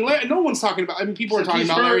nasty. I mean, no one's talking about. I mean, people are talking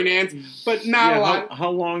about Larry Nance, but not a lot. How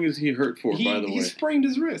long is he hurt for? By the way, he sprained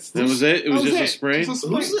his wrist. That was it. It was just a sprain.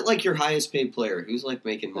 Who's like your highest paid player? Who's like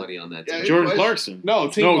making money on that team? Jordan Clarkson. No,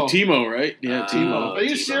 Timo, right? Yeah, Timo. Are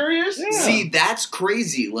you serious? Yeah. See, that's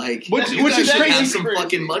crazy. Like, which you is guys crazy. have some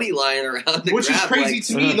fucking money lying around. Which is crazy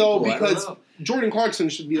to me though, I don't because know. Jordan Clarkson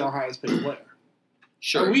should be the highest paid player.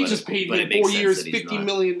 Sure, and we just paid him 4 years, $50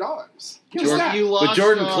 million. But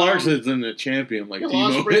Jordan Clarkson's in the champion like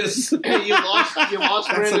Timo is. You lost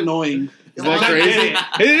That's Brandon. Annoying. Is that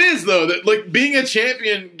crazy? It is though. That like being a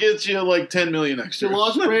champion gets you like $10 million extra. You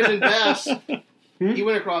lost Brandon Bass. He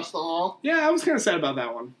went across the hall. Yeah, I was kind of sad about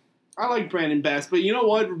that one. I like Brandon Bass, but you know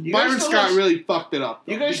what? You Byron guys still Scott have- really fucked it up.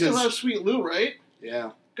 You guys still have Sweet Lou, right?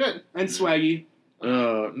 Yeah, Good. and Swaggy.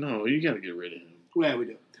 No, you got to get rid of him. Yeah, we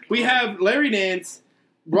do. We have Larry Nance,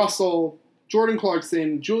 Russell, Jordan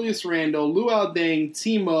Clarkson, Julius Randle, Luol Deng,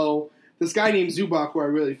 Timo, this guy named Zubac, who I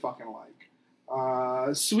really fucking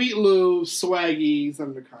like. Sweet Lou, Swaggy, he's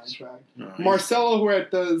under contract. Nice. Marcelo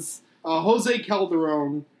Huertas, Jose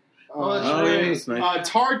Calderon, That's nice.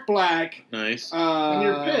 Tart Black. Nice. And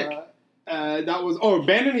your pick. That was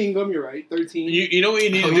Brandon Ingram. You're right. 13. You know what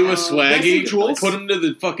you need to do with Swaggy? Wesley Jules? Put him to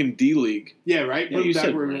the fucking D League. Yeah, right. Yeah, Put you him back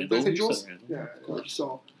said where- Randall. did I say You Jules? said Yeah.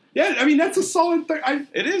 So yeah, I mean that's a solid thing.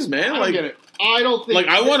 It is, man. I Like, get it. I don't think. like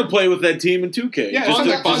I want to play with that team in 2K. Yeah, just on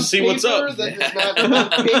to, the- just to see what's up. That does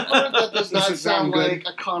not, on paper, that does not Doesn't sound sound good. like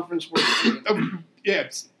a conference worth team. Yeah,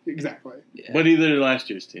 exactly. Yeah. But either last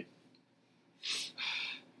year's team.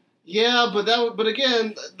 Yeah, but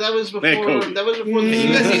again, that was before. They had Kobe. That was before. You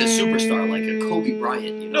the guys need a superstar like a Kobe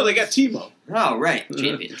Bryant. You know? No, they got Timo. Oh, right,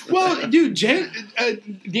 champion. Well, dude,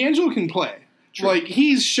 D'Angelo can play. True. Like,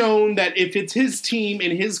 he's shown that if it's his team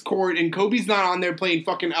and his court and Kobe's not on there playing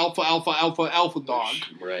fucking alpha dog,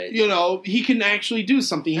 Right. you know, he can actually do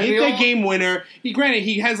something. He And ain't he that al- game winner. Granted,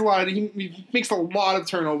 he has he makes a lot of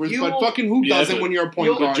turnovers, You- but fucking who Yeah, doesn't but- when you're a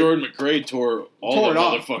point But guard? Jordan McRae tore all Tore the it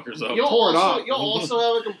up. motherfuckers up. You'll Tore it also, up. you'll also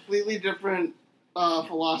have a completely different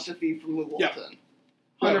philosophy from Lou Yeah.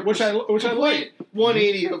 Walton. Which I like.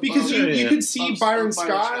 180 of Because you Yeah. could see Of Byron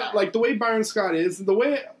Scott, like the way Byron Scott is, the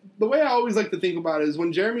way I always like to think about it is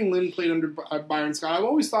when Jeremy Lin played under Byron Scott, I've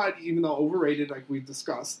always thought, even though overrated, like we've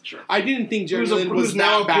discussed, Sure. I didn't think Jeremy Who's Lin was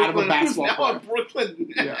that bad of a basketball Who's now player. a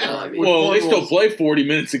Brooklyn. Yeah, right. Well, they With still Cornrows. play 40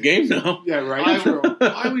 minutes a game now. Yeah, right. True.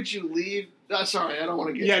 Why would you leave? Sorry, I don't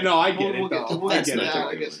want to get. Yeah, no, I get We'll it. get to- Though. we'll I get get to it. that,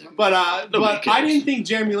 I guess. But Nobody I cares. didn't think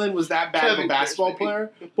Jeremy Lin was that bad of a Kevin basketball cares,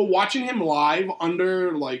 maybe. player. But watching him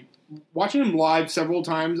live several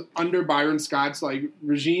times under Byron Scott's like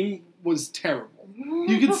regime was terrible.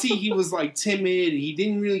 You could see he was like timid. He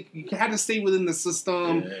didn't really. He had to stay within the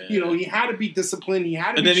system. Yeah. You know, he had to be disciplined. He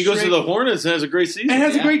had to. And be then he goes to strict, the Hornets and has a great season. and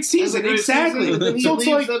has a Yeah. great Has a season. great Exactly. season, and then he So it's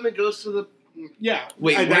leaves like, them and goes to the yeah.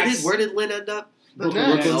 Wait, And where did Lin end up? the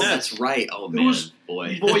Brooklyn Nets. Nets. Oh, that's right. Oh man, was-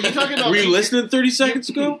 boy. Boy, you talking about Were you listening 30 seconds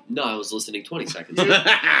ago? No, I was listening 20 seconds.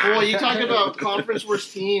 Boy, you talking about conference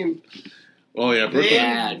worst team? Oh, yeah, Brooklyn.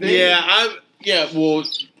 Bad. Well,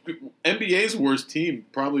 NBA's worst team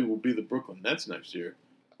probably will be the Brooklyn Nets next year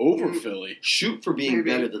over Philly. Shoot for being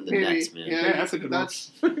better than the Nets, man. Yeah, that's a good one.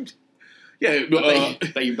 That's Yeah,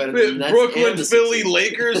 But you're better than the Nets. Brooklyn, and the Philly, Sixers.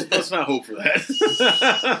 Lakers. Let's not hope for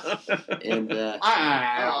that. And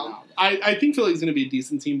I don't know. I think Philly's going to be a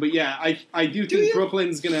decent team, but yeah, I do think you?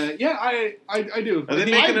 Brooklyn's going to. Yeah, I do. Are they I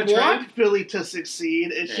think- making I a trade? want Philly to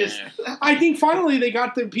succeed. It's just I think finally they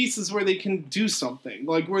got the pieces where they can do something,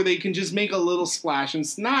 like where they can just make a little splash and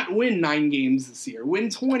not win 9 games this year, win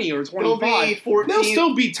 20 or they'll 25. be 14. They'll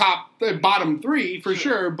still be bottom 3 for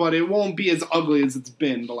sure, but it won't be as ugly as it's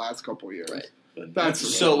been the last couple of years. Right. That's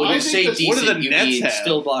so when I you think say that's- decent, what do the you Nets mean have?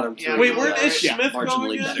 still bottom 2. Yeah, Wait, where did Ish Yeah, Smith go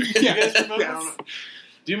marginally again? better. You guys remember? Yeah.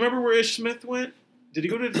 Do you remember where Ish Smith went? Did he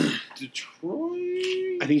go to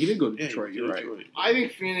Detroit? I think he did go to Yeah, Detroit. he You're did right. Detroit. I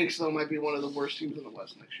think Phoenix though might be one of the worst teams in the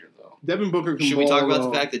West next year though. Devin Booker can Should we ball, talk about though.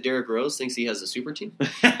 the fact that Derrick Rose thinks he has a super team?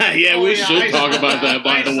 Yeah, we should talk about that,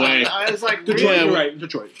 by the way. I was like, Detroit, really? you're right.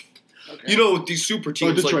 Detroit. Okay. You know, with these super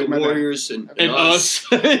teams Detroit, like my the bad. Warriors and And us.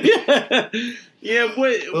 Yeah,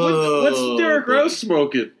 what's Derrick Rose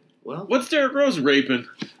smoking? Well, What's Derrick Rose raping?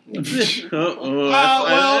 Well,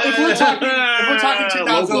 if we're talking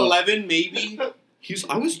 2011, maybe.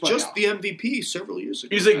 I was But just the MVP several years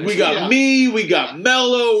ago. He's like, we got Yeah. me, we got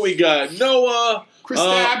Melo, we got Noah,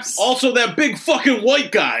 Kristaps. Also, that big fucking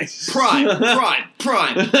white guy. Prime.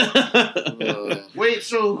 Wait,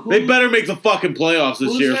 so who, They better make the fucking playoffs this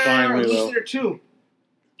who's year, there, finally, who's though. there too?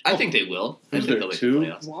 I think they will. I Is think there they'll make two? the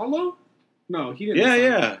playoffs. Wallow? No, he didn't. Yeah, sign.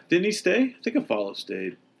 yeah. Didn't he stay? I think Follow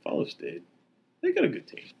stayed. They got a good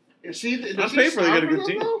team. Is he, On does he paper, they got start a for good them,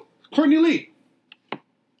 team. though? Courtney Lee.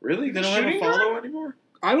 Really? They The don't have a shooting Follow anymore?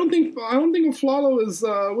 I don't think Flalo is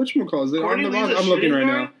whatchamacallit. They're on Courtney the Lee's roster. a I'm looking shooting right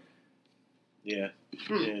guard? now. Yeah.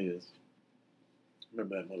 Hmm. Yeah, he is.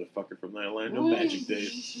 Remember that motherfucker from the Orlando Magic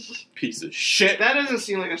days? Piece of shit. That doesn't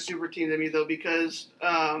seem like a super team to me, though, because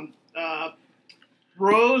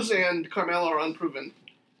Rose and Carmelo are unproven.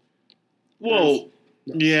 Well,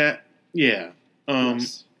 Yes. yeah.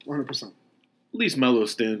 Yes, 100%. At least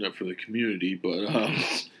Melo's standing up for the community, but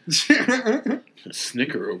a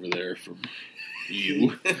snicker over there from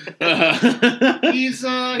you. He's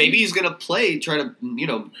Maybe he's gonna play, try to match.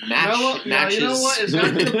 Melo, match you know his- what? It's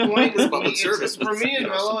got to the point. his public service For with, me and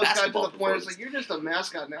some Melo, it's got to basketball the point. It's performance. like you're just a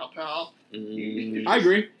mascot now, pal. I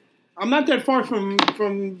agree. I'm not that far from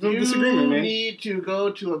You disagreement, man. need to go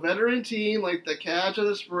to a veteran team like the Cavs or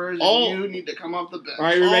the Spurs, and Oh. you need to come off the bench. All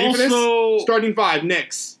right, you ready for Also, this? Starting five,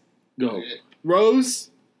 Knicks. go. Rose,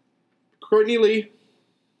 Courtney Lee,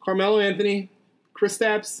 Carmelo Anthony,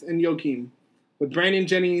 Kristaps, and Joakim. With Brandon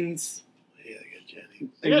Jennings Yeah, they got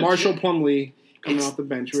Jennings. and Yeah, Marshall Plumlee coming It's- off the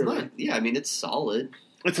bench. It's Really. not. Yeah, I mean it's solid.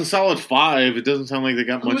 It's a solid 5. It doesn't sound like they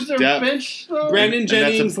got Who's much their depth. bench, though? Brandon And that's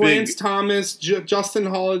a Jennings, big- Lance Thomas, Justin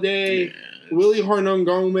Holiday, Yeah. Willie Hernan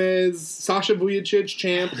Gomez, Sasha Vujicic,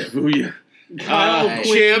 champ, Booyah. Kyle Nice.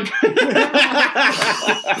 Quinn.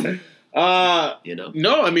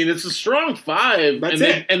 No, I mean it's a strong 5. That's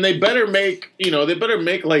and it. They better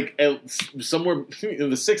make like somewhere in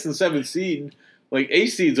the 6th and 7th seed. Like A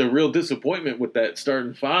seed's a real disappointment with that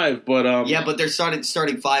starting 5, but Yeah, but their starting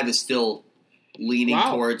 5 is still leaning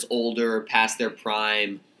Wow. towards older, past their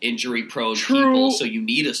prime, injury-prone True. people. So you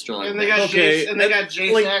need a strong. And they bench. got Okay,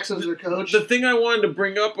 Jay like, Sachs as their coach. the thing I wanted to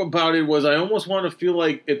bring up about it was I almost want to feel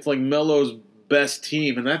like it's like Melo's best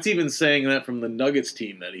team, and that's even saying that from the Nuggets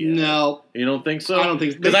team that he had. No, You don't think so? I don't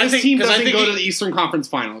think Because I this think team 'cause I doesn't think go he- to the Eastern Conference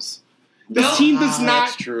Finals. This No. team does Ah, not.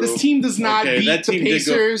 that's true. This team does not Okay, beat that the team did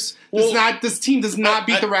go- Pacers. Well, This team does not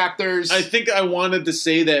beat I- the Raptors. I think I wanted to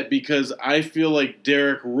say that because I feel like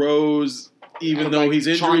Derrick Rose, even And though like he's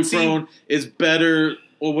injury Chauncey? prone, is better.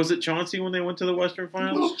 Or was it Chauncey when they went to the Western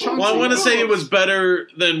Finals? Chauncey Well, I want to say it Billups. was better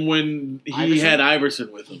than when he Iverson? had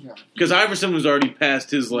Iverson with him. Yeah. Because Iverson was already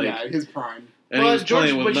past his, yeah, his prime. and he was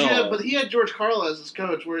playing with Melo. but he had George Karl as his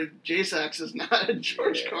coach, where Jay Sachs is not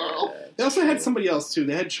George Karl. They also had somebody else too.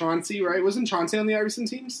 They had Chauncey, right? Wasn't Chauncey on the Iverson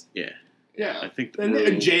teams? Yeah. Yeah. I think And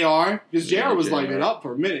JR, because JR Yeah, was JR. lighting it up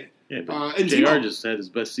for a minute. yeah, but and JR Timo. just had his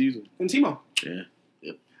best season. And Timo. Yeah.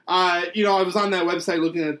 I was on that website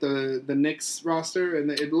looking at the Knicks roster,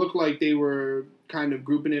 and it looked like they were kind of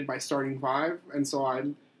grouping it by starting 5, and so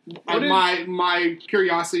my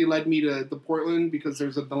curiosity led me to the Portland because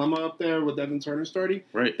there's a dilemma up there with Evan Turner starting.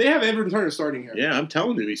 Right. They have Evan Turner starting here. Yeah, I'm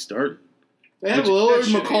telling you, he's starting. They have That's Lillard,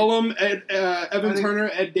 shitty. McCollum, Evan I think- Turner,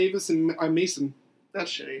 Ed Davis, and Mason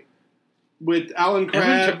That's shitty. with Alan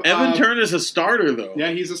Crabb. Evan Turner's a starter, though.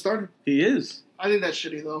 Yeah, he's a starter. He is. I think that's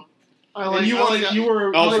shitty, though. And you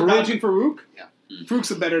were Oh, Farouk? vouching for Farouk? Yeah.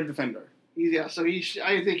 Farouk's a better defender. Yeah, so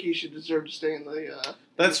I think he should deserve to stay in the.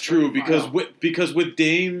 That's true because Wow. with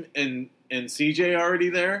Dame and CJ already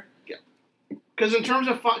there. Because in terms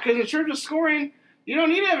of scoring, you don't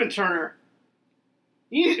need Evan Turner.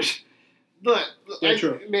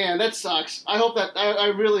 True. Man, that sucks. I hope that I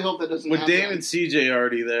really hope that doesn't With happen. Dame and CJ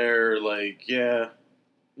already there,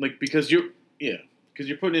 because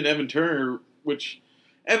you're putting in Evan Turner, which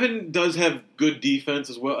Evan does have good defense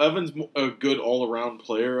as well. Evan's a good all around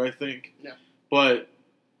player, I think. Yeah. But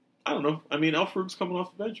I don't know. I mean, Al Farouk's coming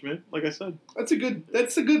off the bench, man. Like I said, That's a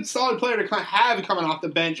good solid player to have coming off the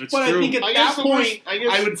bench. It's but true. I think at I that guess the point, worst- I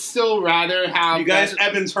guess- I would still rather have You guys- that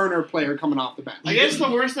Evan Turner player coming off the bench. I guess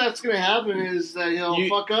the worst that's going to happen is that he'll You-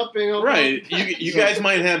 fuck up and he'll right? You guys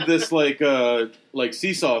might have this like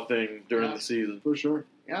seesaw thing during Yeah. the season. For sure.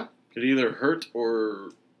 Could either hurt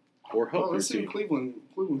or help Well, your let's see team. what Cleveland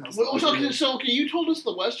has. Well, so you told us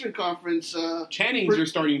the Western Conference. Channing's your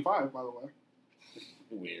starting 5, by the way.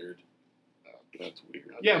 Weird. That's weird.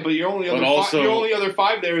 Yeah, but your only But other also- your only other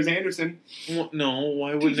 5 there is Anderson. Well, no,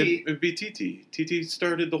 why wouldn't TT. it be TT? TT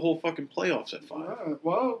started the whole fucking playoffs at 5.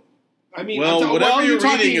 Well, I mean, Well, whatever you're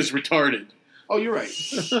talking- reading is retarded. Oh, you're right.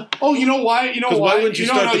 Oh, you know why? You know 'Cause why why? wouldn't you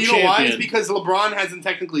know, start no, the you know why? champion? It's because LeBron hasn't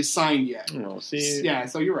technically signed yet. Oh, see. Yeah,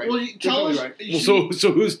 so you're right. Well, You're tell totally us. right. Well,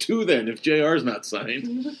 so who's 2 then if JR's not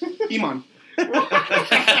signed? Iman.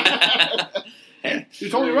 You're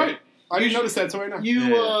totally right. I didn't notice that until right now.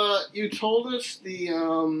 You told us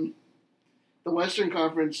the Western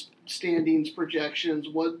Conference standings projections.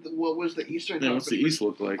 What was the Eastern Yeah, Conference? what's the East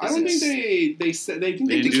look like? I don't think they said they think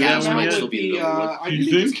They they just do came that one out yet? with the. I You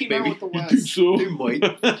think they just think? came out with the You West. think so? They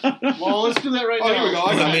might. Well, let's do that right Oh, now. here we go.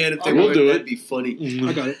 I got it. Man, if they We'll would, do it. that'd be funny.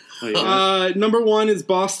 I got it. Oh, yeah. Number 1 is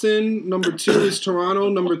Boston. Number 2 is Toronto.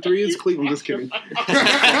 Number 3 is Cleveland. Just kidding.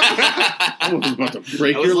 I was about to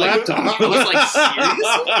break I was your like- laptop. I was like,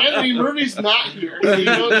 seriously? Anthony Murphy's not here. So you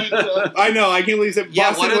don't need to. I know. I can't believe that.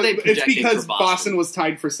 Yeah, Boston what are they was, it's projecting because for Boston? Boston was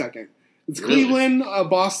tied for second. It's Really? Cleveland,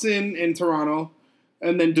 Boston, and Toronto,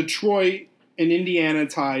 and then Detroit and Indiana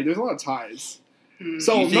tied. There's a lot of ties.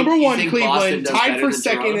 So You think- number you 1, think Cleveland. Boston does Tied better for than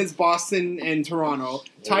second Toronto? is Boston and Toronto.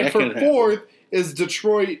 Yeah, Tied that for can happen. 4th is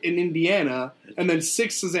Detroit and Indiana, and then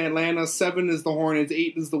 6 is Atlanta. 7 is the Hornets.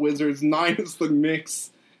 8 is the Wizards. 9 is the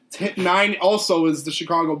Knicks. 9 also is the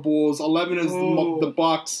Chicago Bulls. 11 is the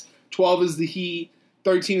Bucks. 12 is the Heat.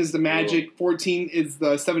 13 is the Magic. 14 is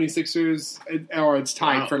the 76ers. Or it's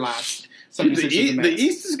tied Wow. for last. Dude, 76ers the and the Nets.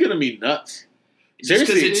 East is going to be nuts. Just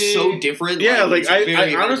because Seriously. it's so different. Yeah, like it's very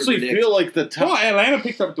I hard to honestly predict. feel like the Oh, top. Atlanta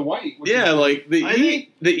picked up Dwight. Yeah, like the I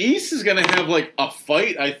think- the East is gonna have like a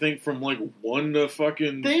fight. I think from like 1 to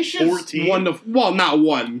fucking They should- 14. Not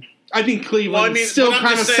 1. I think Cleveland Well, I mean, still but I'm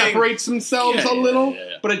kind of just saying- separates themselves Yeah, a little. yeah.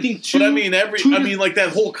 But I think 2. But I mean, two- I mean, like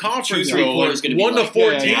that whole conference, 2, 3, though, 4 like, is gonna be 1 to like-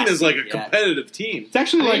 14 Yeah, is like a yeah. competitive team. It's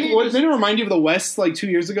actually They like, need what, to- didn't it remind you of the West like 2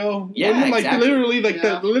 years ago? Yeah, Wasn't it, like exactly. literally, like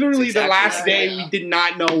Yeah. the literally It's the exactly last that, day yeah. we did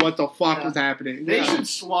not know what the fuck Yeah. was happening. They Yeah. should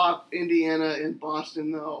swap Indiana and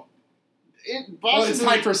Boston, though. Well, Boston it's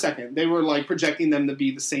tied for second. They were like projecting them to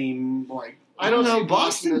be the same. Like I don't No, see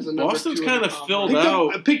Boston as a number Boston's 2 in kinda the filled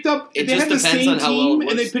conference. picked up. It They just had the depends same on how well team, it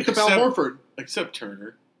and they was. picked up Except- Al Horford. Except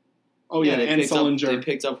Turner. Oh yeah, they and picked up- Sullinger. They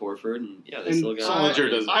picked up Horford, and yeah, they And still got.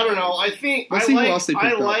 Sullinger doesn't. I don't know. I think Let's I see who like else they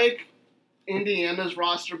picked up. Indiana's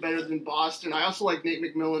roster better than Boston. I also like Nate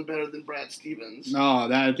McMillan better than Brad Stevens. No,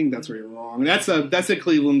 I think that's where you're wrong. That's a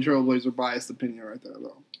Cleveland Trailblazer biased opinion right there,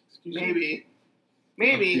 though.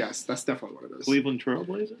 Maybe. Yes, that's definitely what it is. Cleveland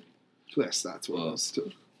Trailblazer? Yes, that's what it is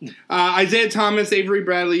too. Isaiah Thomas, Avery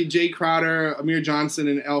Bradley, Jay Crowder, Amir Johnson,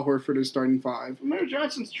 and Al Horford are starting 5. Amir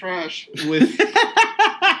Johnson's trash. With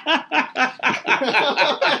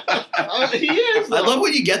He is. I though. love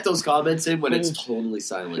when you get those comments in when it's totally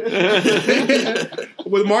silent.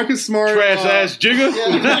 with Marcus Smart, Trash ass jigger.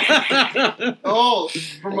 Yeah. Oh,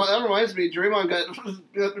 that reminds me. Draymond had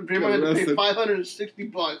to pay arrested.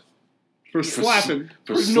 $560 for slapping.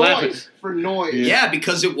 For for slapping. noise. For noise. Yeah,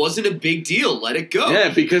 because it wasn't a big deal. Let it go.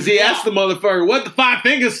 Yeah, because he asked the motherfucker, what the 5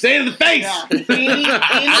 fingers say to the face?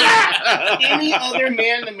 Yeah. Any other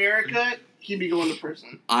man in America, he'd be going to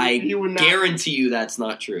prison. I He would not- guarantee you that's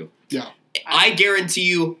not true. Yeah. I guarantee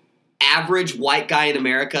you, average white guy in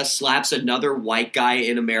America slaps another white guy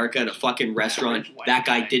in America in a fucking restaurant. Average white That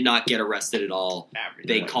guy guy. did not get arrested at all. Average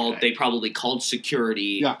They white called. guy. They probably called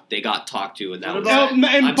security. Yeah. They got talked to, and that What was. about- it.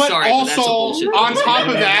 I'm But sorry, but that's a also, bullshit. on top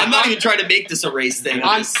of that, I'm not even trying to make this a race thing.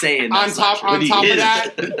 I'm just saying. on That's not top true. of It is.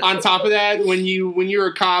 that, when you're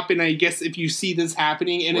a cop, and I guess if you see this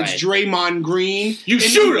happening, and it's Draymond Green, You and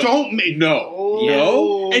shoot him. don't make No. Oh.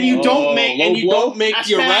 No? and you don't Oh, make low blow?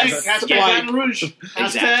 the arrests. Hashtag Like, Baton Rouge. Hashtag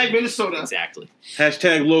Exactly. Minnesota. Exactly.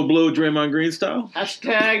 Hashtag low blow Draymond Green style?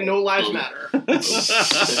 Hashtag No Lives Matter.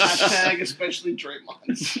 Hashtag especially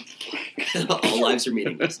Draymond's. All lives are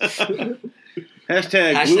meaningless. Hashtag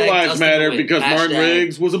Hashtag Blue Lives Dustin Matter Win. because Martin Hashtag-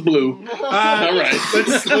 Riggs was a blue. All right.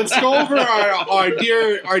 let's go over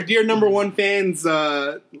our dear number 1 fans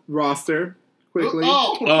roster quickly.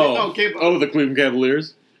 Oh, the Cleveland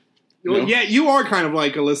Cavaliers. Well, no. yeah, you are kind of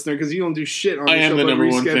like a listener because you don't do shit on the I am show the but number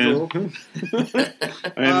 1 reschedule.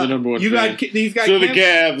 I am the number 1 You fan. he's got So the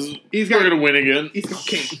Kev- Cavs, he's we're got- going to win again. he's got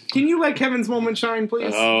okay. Can you let Kevin's moment shine,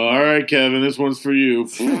 please? Oh, all right, Kevin. This one's for you.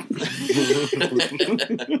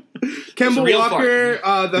 Kemba real Walker,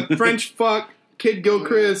 the French fuck, Kid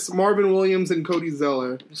Gilchrist, Marvin Williams, and Cody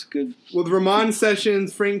Zeller. That's good. With Ramon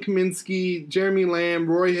Sessions, Frank Kaminsky, Jeremy Lamb,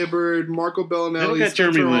 Roy Hibbard, Marco They don't Bellinelli, have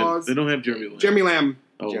Jeremy Spencer Lamb. Hawes. They don't have Jeremy Lamb. Jeremy Lamb.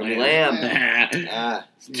 Oh, Jeremy Lamb. Ah,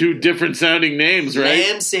 Two different sounding names, right?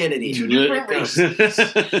 Lamb sanity.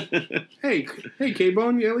 Hey,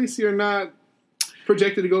 K-Bone, at least you're not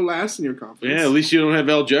projected to go last in your conference. Yeah, at least you don't have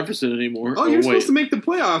Al Jefferson anymore. Oh, you're wait. supposed to make the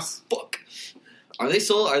playoffs. Fuck. Are they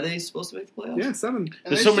supposed to make the playoffs? Yeah, 7. And There's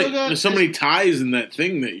they so still many. got- There's so many ties in that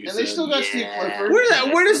thing that you And said. they still got Steve Yeah. Clifford.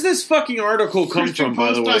 Where does this fucking article come Christian from?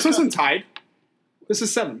 By the way, This wasn't tied. This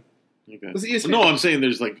is 7. okay. This is ESPN. No, I'm saying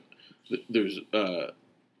there's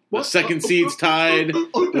The second seed's tied.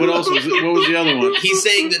 What else was it? What was the other one? He's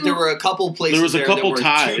saying that there were a couple places There was a couple that were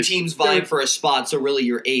ties. 2 teams vying for a spot, so really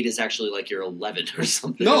your 8 is actually like your 11 or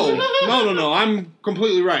something. No. I'm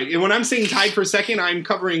completely right. And when I'm saying tied for second, I'm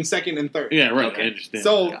covering second and third. Yeah, right. Okay. I understand.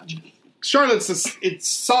 So Gotcha. Charlotte's it's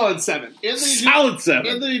solid 7. Solid 7.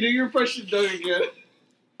 Anthony, do your impression Doug again.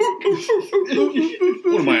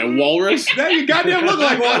 What am I, a walrus? Now you goddamn look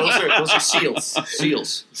like one. Those are seals.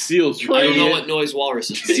 Seals. Seals. I don't know what noise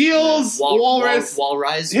walruses make. Seals, walrus,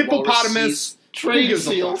 walrus, hippopotamus, Trade who gives a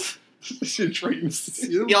seals.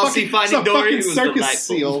 Y'all see Finding Dory? It was circus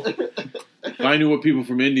delightful. seal. If I knew what people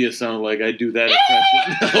from India sound like, I'd do that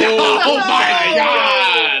impression. Oh my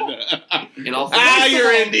god! And I'll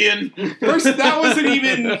You're Indian. First, that wasn't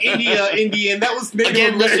even Indian. That was Native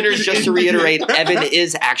Again, American listeners, just to Indian. reiterate, Evan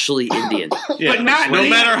is actually Indian. Yeah, But not no native.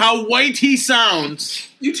 matter how white he sounds.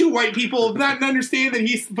 You two white people not understand that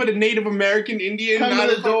he's put a Native American Indian. Come not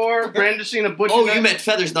to a the door, brandishing a butcher Oh, knife. you meant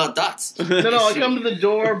feathers, not dots. No, I come to the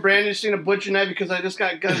door, brandishing a butcher knife because I just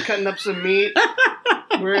got done cutting up some meat.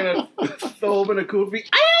 We're in a thobe and a kufi.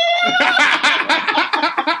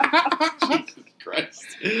 Jesus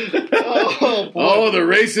Christ. Oh, boy. Oh, the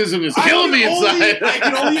racism is killing me inside. I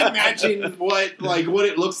can only imagine what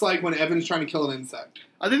it looks like when Evan's trying to kill an insect.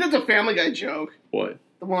 I think that's a Family Guy joke. What?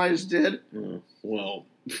 The one I just did. Well,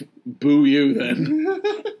 boo you then.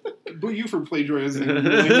 Boo you for plagiarizing.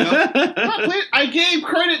 I gave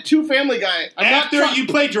credit to Family Guy. After you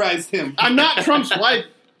plagiarized him. I'm not Trump's wife.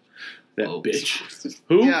 That Oh, bitch.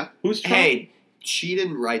 Who? Yeah. Who's Trump? Hey, she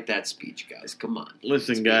didn't write that speech, guys. Come on.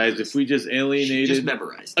 Listen, guys, if we just She alienated... just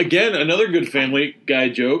memorized. Again, another good Family Guy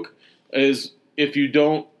joke is if you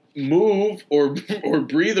don't move or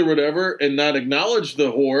breathe or whatever and not acknowledge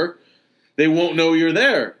the whore, they won't know you're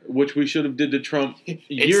there, which we should have did to Trump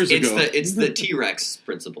years ago. It's the T-Rex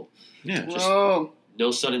principle. Yeah, just Whoa.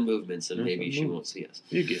 No sudden movements, and No maybe sudden she movements. won't see us.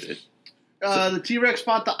 you get it. The T-Rex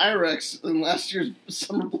fought the I-Rex in last year's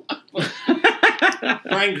summer blockbuster.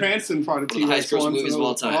 Bryan Cranston fought a One of the T-Rex highest grossing once. movies and of it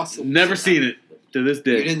all was time. Awesome. Never seen it to this You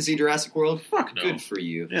day. didn't see Jurassic World? Fuck no. Good for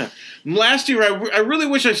you. Yeah. Last year, I really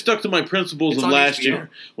wish I stuck to my principles It's of on last HBO. year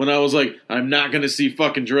when I was like, I'm not going to see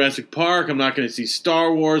fucking Jurassic Park. I'm not going to see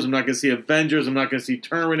Star Wars. I'm not going to see Avengers. I'm not going to see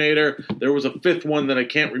Terminator. There was a 5th one that I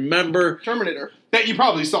can't remember. Terminator. That you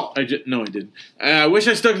probably saw. No, I didn't. I wish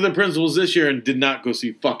I stuck to the principles this year and did not go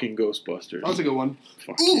see fucking Ghostbusters. That was a good one.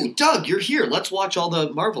 Fuck Ooh, you. Doug, you're here. Let's watch all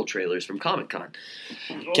the Marvel trailers from Comic-Con.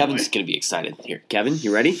 Kevin's going to be excited. Here, Kevin,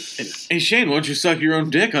 you ready? Hey, Shane, why don't you suck your own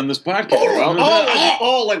dick on this podcast?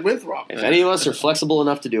 Like Winthrop. If any of us are flexible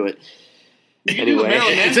enough to do it. You can do the Anyway.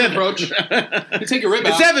 Marilyn It's Manson Evan. approach. You take a rib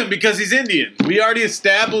out. It's Evan because he's Indian. We already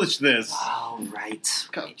established this. All right.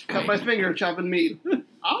 Cut my finger chopping meat.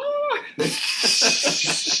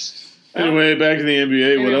 Anyway, back to the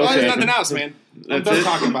NBA. What Well, else there's happened? nothing else, man. I'm That's done it?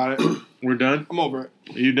 talking about it. We're done? I'm over it.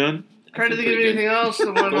 Are you done? Trying to think of anything else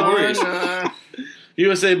that went Warriors. on.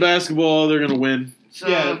 USA basketball, they're going to win.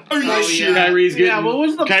 Yeah. Are you sure? Kyrie's getting, Yeah, what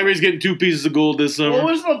was the Kyrie's getting 2 pieces of gold this summer. What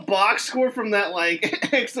was the box score from that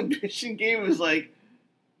exhibition game? It was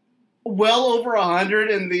well over 100,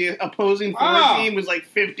 and the opposing team was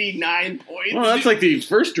 59 points. Well, that's like the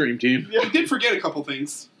first dream team. We did forget a couple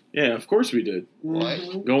things. Yeah, of course we did.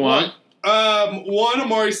 What? Go on. One,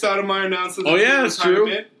 Amari Stoudemire announced that Oh, yeah, that's true.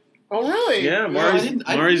 retirement. Oh, really? Yeah, I Mari's didn't-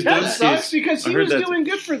 That done. sucks because I he heard was that. doing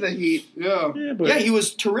good for the Heat. Yeah. Yeah, but, Yeah, he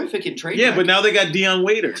was terrific in trade. but now they got Dion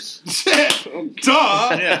Waiters. Duh.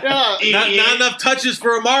 Yeah. Yeah, Not enough touches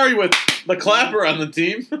for Amari with the clapper on the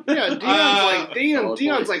team. yeah.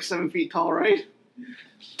 Dion's like 7 feet tall, right?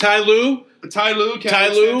 Ty Lue, Ty Lue, Ty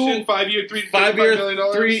Lue, extension, 5 year, $5 year, $35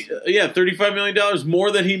 million. $35 million more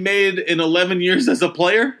than he made in 11 years as a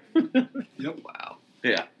player. Wow.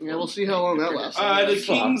 Yeah. Yeah, we'll see how long that lasts. The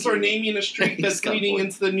Kings are naming a street that's He's got leading one.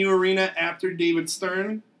 into the new arena after David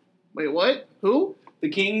Stern. Wait, what? Who? The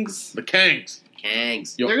Kings. The Kangs.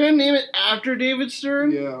 Kangs. Yep. They're gonna name it after David Stern?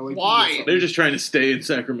 Yeah. Like Why? They're just trying to stay in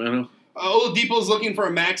Sacramento. Oladipo's looking for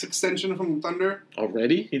a max extension from the Thunder.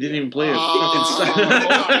 Already? He didn't even play it.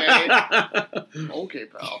 Okay,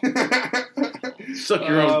 pal. Suck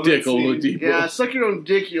your own let's dick, see. Oladipo. Yeah, suck your own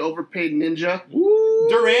dick, you overpaid ninja. Woo,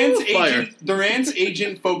 fire. Durant's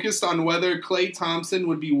agent focused on whether Klay Thompson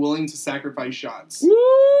would be willing to sacrifice shots. Woo!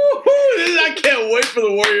 I can't wait for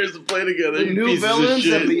the Warriors to play together. The you new pieces villains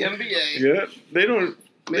shit. of the NBA. Yeah, they don't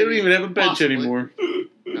Maybe. even have a bench Possibly. anymore.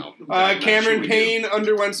 No. Cameron Payne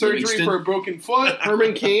underwent surgery Livingston? for a broken foot.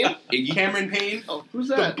 Herman Cain? Iggy? Cameron Payne. Oh, who's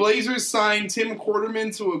The that? Blazers signed Tim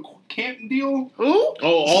Quarterman to a camp deal. Who?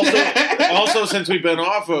 Oh, also since we've been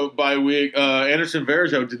off of bye week, Anderson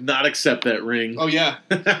Varejao did not accept that ring. Oh yeah.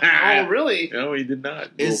 Oh, really? No, he did not.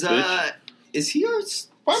 Is little bitch. is he our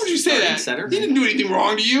Why would you say starting that? center? He didn't do anything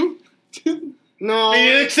wrong to you. No. He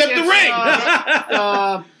didn't accept the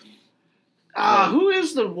it's, ring. Who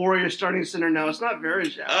is the Warriors starting center now? It's not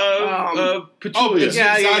Varejao. Pachulia.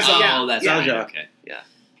 Yeah. Oh, that's yeah. right. Zaza. Okay.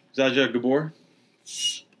 Zaza Gabor.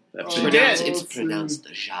 That's Oh, it. yeah. It's pronounced the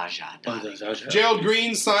Jaja. Zaza. Gerald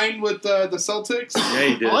Green signed with the Celtics. Yeah,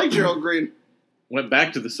 he did. I like Gerald Green. Went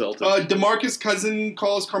back to the Celtics. DeMarcus Cousins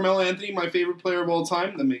calls Carmelo Anthony my favorite player of all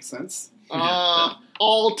time. That makes sense.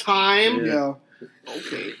 All time. Yeah.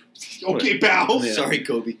 Okay. Okay, pal. Yeah. Sorry,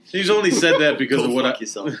 Kobe. He's only said that because Go of what fuck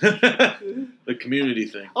yourself. the community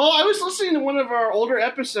thing. Oh, I was listening to one of our older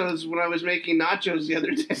episodes when I was making nachos the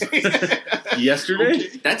other day. Yesterday?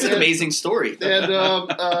 That's an amazing story. And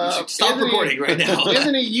Stop Anthony- recording right now.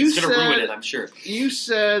 Anthony, you It's gonna ruin said it, I'm sure.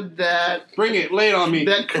 that Bring it. Lay it on me.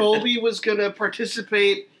 that Kobe was going to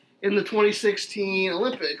participate in the 2016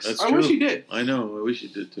 Olympics. That's I true. wish he did. I know. I wish he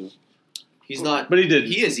did too. He's not. But he did.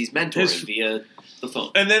 He is. He's mentoring His- via the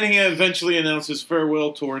phone. And then he eventually announced his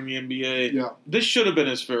farewell tour in the NBA. Yeah. This should have been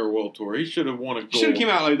his farewell tour. He should have won a gold. Should have came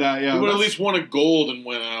out like that. Yeah. He would have at That's- least won a gold and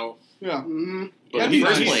went out. Yeah. Mhm. But That'd he, be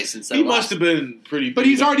First nice. place instead he of must last. have been pretty. But beat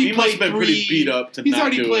he's up. already He must have played been pretty three- beat up to He's not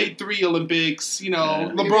already do played it. 3 Olympics. You know, Yeah.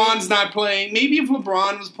 LeBron's not playing. Maybe if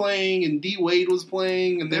LeBron was playing and D Wade was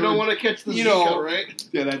playing, and They don't want to catch the you Zika, know- right?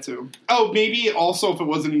 Yeah, that too. Oh, maybe also if it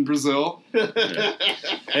wasn't in Brazil.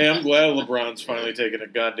 Hey, I'm glad LeBron's finally taking a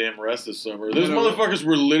goddamn rest this summer. Those I know. motherfuckers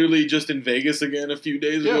were literally just in Vegas again a few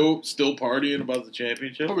days ago, still partying about the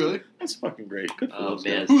championship. Oh, really? That's fucking great. Good for Oh, those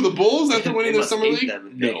man. Who, the Bulls after They winning the must Summer hate League? them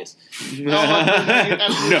in No. Vegas.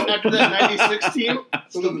 After that 96 team,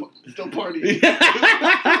 still partying.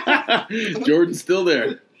 Jordan's still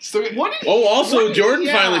there. Still, What did Oh, also, What? Jordan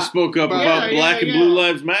Yeah. finally spoke up Yeah, about Black and Blue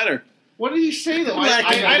Lives Matter. What did he say though? Black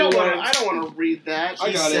and I don't blue want. lines. I don't want to read that.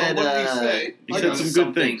 I got it. said, What did he say? He I said got some good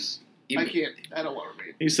something. things. I can't. I don't want to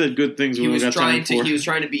read. He said good things He when we was got trying time for. He was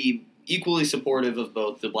trying to be equally supportive of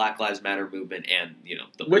both the Black Lives Matter movement and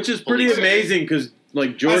the Which is pretty police. amazing because,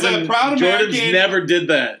 like, Jordan's proud American- never did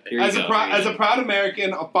that. Here you as go, a here you as a go. proud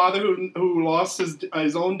American, a father who lost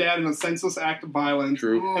his own dad in a senseless act of violence,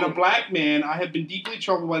 True. and a black man, I have been deeply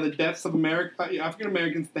troubled by the deaths of African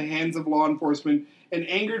Americans at the hands of law enforcement, and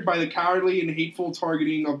angered by the cowardly and hateful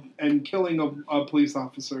targeting of and killing of police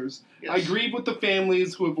officers. Yes. I grieve with the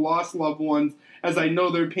families who have lost loved ones, as I know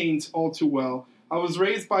their pain all too well. I was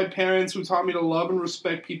raised by parents who taught me to love and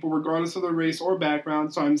respect people regardless of their race or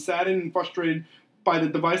background, so I'm saddened and frustrated by the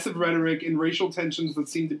divisive rhetoric and racial tensions that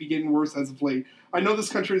seem to be getting worse as of late. I know this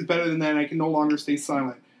country is better than that, and I can no longer stay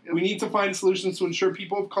silent. Yep. We need to find solutions to ensure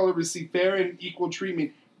people of color receive fair and equal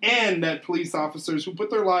treatment, and that police officers who put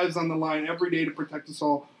their lives on the line every day to protect us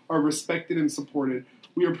all are respected and supported.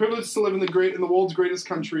 We are privileged to live in the world's greatest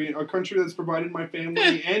country, a country that's provided my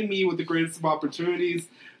family and me with the greatest of opportunities.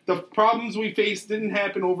 The problems we face didn't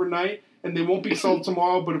happen overnight, and they won't be solved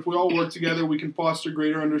tomorrow, but if we all work together, we can foster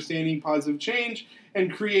greater understanding, positive change,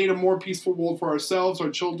 and create a more peaceful world for ourselves, our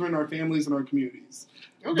children, our families, and our communities.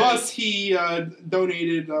 Okay. Thus, he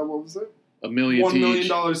donated, what was it? $1 million $1 to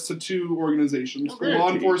million each. to 2 organizations, Okay. law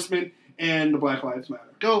enforcement and the Black Lives Matter.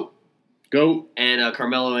 Go. Go. And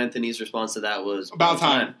Carmelo Anthony's response to that was About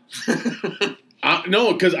time.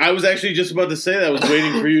 No, because I was actually just about to say that. I was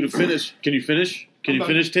waiting for you to finish. Can you finish? Can you I'm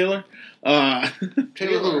finish, Taylor?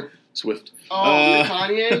 Taylor Swift. Oh,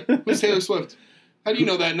 Kanye. Who's Taylor Swift? How do you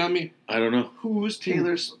know that, not me? I don't know. Who's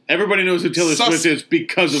Taylor Swift? Everybody knows who Taylor Swift is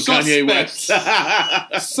because of Kanye West.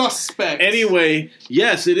 Suspect. Anyway,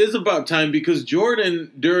 yes, it is about time because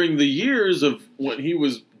Jordan, during the years of when he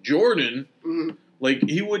was Jordan, Mhm. like,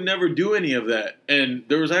 he would never do any of that. And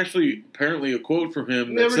there was actually apparently a quote from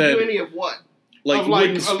him that Never said, do any of what? like, Of he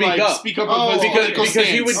wouldn't speak up. Speak up Oh, of his Because political he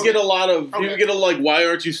stance. would get a lot of, he Okay. would get a, like, why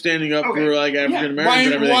aren't you standing up Okay. for, like, African Americans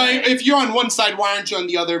and everything? Why, if you're on one side, why aren't you on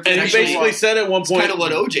the other? And he Actually, basically said at one It's point, kind of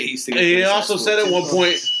what OJ used to get. and he criticized also for, said at too. one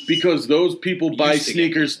point, because those people buy Used to get-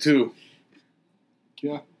 sneakers too.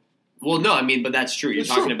 Well, no, I mean, but that's true. You're It's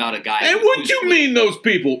talking true. about a guy. And what who's- do you mean those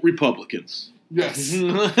people? Republicans. Yes.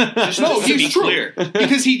 Just No, to be he's true. clear.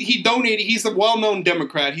 Because he donated. He's a well-known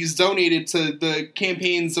Democrat. He's donated to the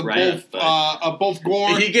campaigns of Right, both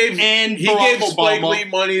Gore He gave and he Barack gave Spike Obama. Lee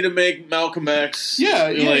money to make Malcolm X. Yeah,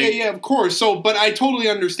 of course. So, but I totally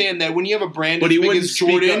understand that when you have a brand But as he big wouldn't as speak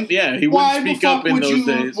Jordan, up. Yeah, he why wouldn't the speak fuck up in would those you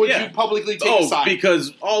days. would Yeah. you publicly take a side?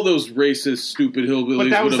 Because all those racist, stupid But hillbillies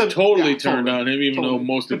that was would have the- totally yeah, turned totally. on him, even Totally. though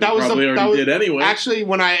most But of them that was probably the- that already was- did anyway. Actually,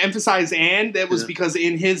 when I emphasized "and," that was Yeah. because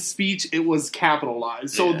in his speech it was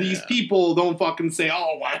capitalized. So Yeah. these people don't fucking say,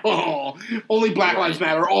 "Oh, wow, only Black Lives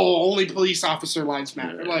Matter," "Oh, only police officer lives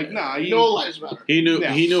matter." Like, nah, No lives matter. He knew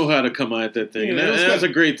Yeah. he knew how to come at that thing, Yeah, and it was that was a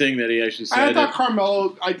good. great thing that he actually said. I thought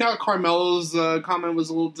Carmelo's comment was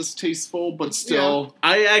a little distasteful, but still,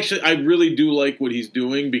 I really do like what he's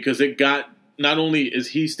doing because it got not only is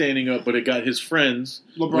he standing up, but it got his friends,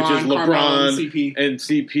 LeBron, which is Carmelo, LeBron and CP. and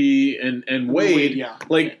CP and Wade. Yeah.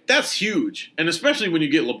 Like that's huge, and especially when you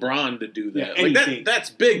get LeBron to do that, Yeah, like anything. that's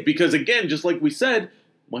big because again, just like we said,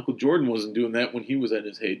 Michael Jordan wasn't doing that when he was at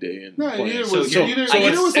his heyday. And No, playing. neither So- was- so- neither- so neither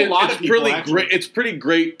it's- was a lot it's of people, really actually. great. It's pretty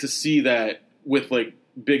great to see that with like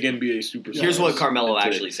big NBA superstars. Here's what Carmelo That's it.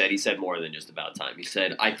 actually said. He said more than just about time. He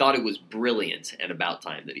said, "I thought it was brilliant and about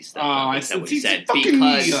time that he stepped Oh, up." I That's said, what he see, said fucking because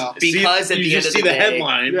media. because at you the end just of see the the day,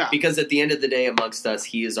 headline. Yeah. because at the end of the day, amongst us,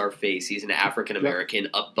 he is our face. He's an African American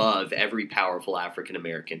above every powerful African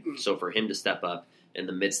American. So for him to step up in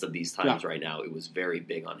the midst of these times right now, it was very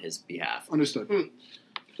big on his behalf. Understood.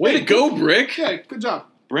 Way to go, Brick! Yeah, good job.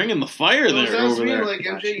 Bringing the fire Well, there sounds over to me there. like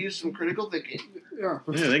MJ used some critical thinking. Yeah.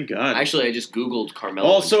 Yeah, thank God. Actually, I just Googled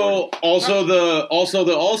Carmelo. and Jordan. Also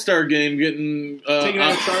the All-Star game getting Taken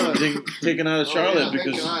out of Charlotte. taken out of Oh, Charlotte yeah, thank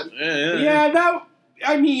because God. Yeah, that.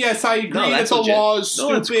 I mean, yes, I agree No, that that's the legit. law is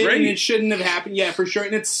No, it's stupid great. and it shouldn't have happened. Yeah, for sure,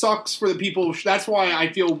 and it sucks for the people. That's why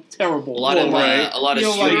I feel terrible. a lot of right. a lot of You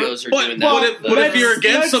know, like- studios are But, doing but, that. if, but if you're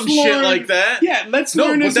against some let's shit learn- like that, Yeah, let's no.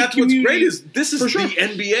 learn But as a that's what's community. great is this is For sure. the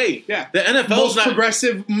NBA. Yeah. The NFL's most not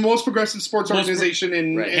progressive sports Most organization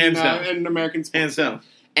in Right. Hands down. in American sports. hands down.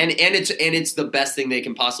 and it's the best thing they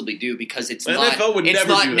can possibly do because it's The not NFL would it's never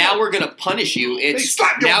not do now that. we're going to punish you. It's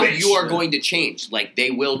slap your now bitch. you are going to change. Like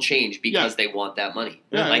they will change because they want that money.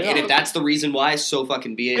 Yeah, like yeah. and if that's the reason why, so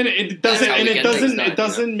fucking be it. And it That's doesn't. how And we it get doesn't. things done, It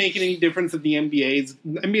doesn't make any difference that the NBA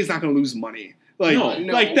is not going to lose money. Like, No.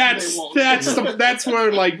 like that's they won't. that's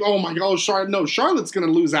where like, oh my god, Charlotte's going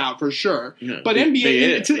to lose out for sure. Yeah, But they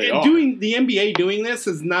NBA are. doing the NBA doing this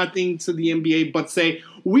is nothing to the NBA but say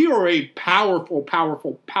we are a powerful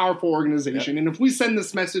organization, and if we send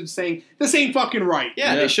this message saying this ain't fucking right,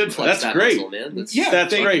 Yeah, Yeah. they should flex That's that great. muscle, man. That's, yeah,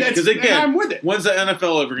 That's great, 'cause again- and I'm with it. When's the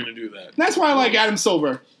NFL ever going to do that? That's why I like Adam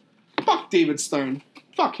Silver. Fuck David Stern.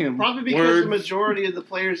 Fuck him. Probably because Word. the majority of the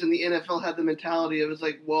players in the NFL had the mentality of it's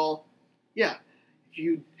like, well, yeah, if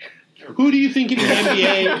you Who do you think in the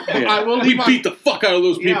NBA? I will we leave on, beat the fuck out of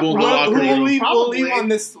those Yeah, people in the well, locker we'll room. leave Probably. on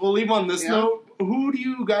this. We'll leave on this Yeah. note. Who do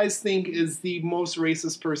you guys think is the most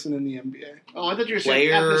racist person in the NBA? oh, I thought you were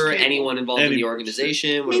saying at player, this table. anyone involved in Any- the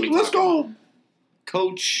organization. What Maybe, are we let's talking? go.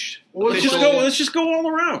 Coach. What was Let's just Official. go. Let's just go all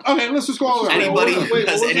around. Okay, let's just go all around. Anybody Wait, who what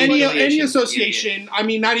has was any it? Any affiliation. association. I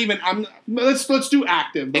mean, not even. Let's do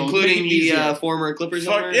active, though. including Make it the easier. former Clippers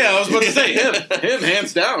Fuck, owner. yeah, I was about to say him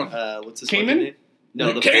hands down. What's his Kaman? fucking name?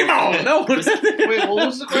 No, the Came former- on, no. Wait, what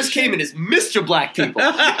was the Chris question? Kaman is Mr. Black People.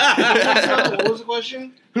 What was the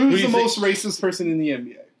question? Who's Who the do you most racist person in the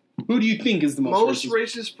NBA? Who do you think is the most Most racist?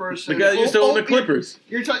 racist person. The guy that used to own the Oh, Clippers.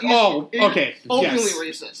 You're talking. Oh, okay, Openly yes.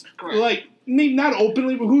 racist. Correct. Like, maybe not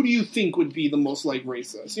openly, but who do you think would be the most like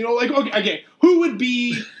racist? You know, like okay, who would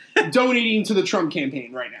be donating to the Trump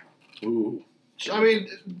campaign right now? Ooh, I mean,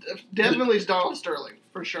 definitely it's Donald Sterling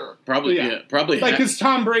for sure. probably Yeah. yeah, probably. Like, half, because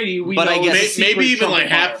Tom Brady, we But know I is guess- a secret maybe even Trump like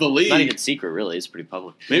half empire. the league. Not even secret, really. It's pretty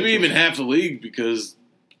public. Maybe even half the league because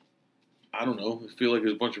I don't know. I feel like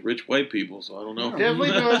there's a bunch of rich white people, so I don't know. Definitely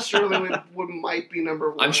Donald Sterling might be number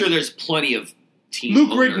one. I'm sure there's plenty of team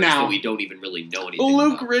Luke owners Ridnow. that we don't even really know anything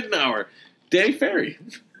Luke about. Ridnour, Danny Ferry.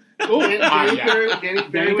 Oh, Danny yeah. Ferry Danny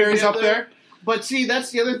would be Ferry's up there. But see,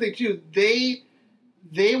 that's the other thing too.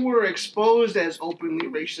 They were exposed as openly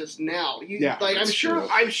racist. Now, Yeah, like that's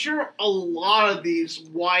I'm sure a lot of these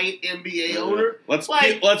white NBA owners. Let's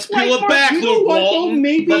Like- let's like peel it Mark, back, you know Luke what, though? Walton.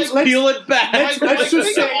 Maybe let's peel it back. let's just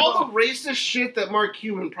think say- of all the racist shit that Mark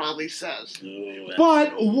Cuban probably says.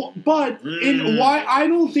 But in why I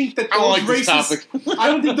don't think that I don't those like this racists. topic. I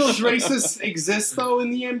don't think those racists exist though in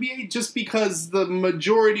the NBA, just because the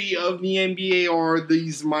majority of the NBA are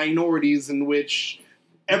these minorities in which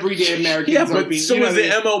everyday Americans Yeah, are but being. so you know is what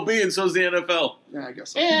the I mean? MLB and so is the NFL. Yeah, I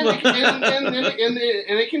guess so. And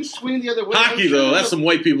it can swing the other way. I'm Hockey, sure though, there's that's some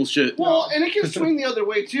white people shit. Well, and it can swing the other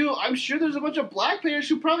way too. I'm sure there's a bunch of black players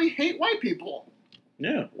who probably hate white people.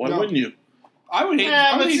 Yeah, why No. wouldn't you? I would hate.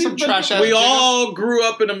 Yeah, I would but hate see, some but- trash ass. We niggas. all grew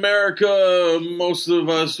up in America, most of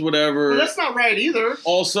us, whatever. But that's not right either.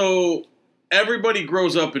 Also, everybody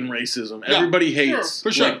grows up in racism. Yeah, Everybody sure, hates.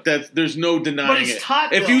 for sure. Like, there's no But denying it's it.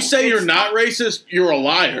 taught. If though. you say you're It's not racist, you're a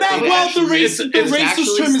liar. No, There's well, actually- the it's- racist There's term actually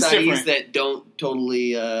is studies different. that don't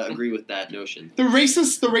totally agree with that notion. The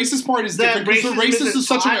racist part is That different because the racism racist isn't is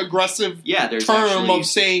such an taught. aggressive Yeah, there's term actually, of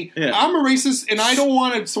saying Yeah. I'm a racist and I don't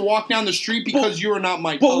want to walk down the street because you are not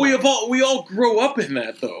my But color. we all grow up in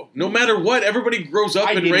that though. No matter what, everybody grows up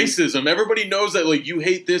I in didn't. racism. Everybody knows that like you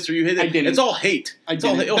hate this or you hate that. I didn't. It's all hate. I It's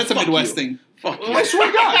all didn't. hate. Oh, That's a fuck Midwest you. thing. Fuck you. I swear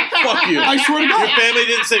to God. Fuck you. I swear to Your God. family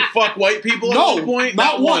didn't say fuck white people No, at this point?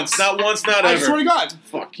 not once. Not once, not I ever. swear to God.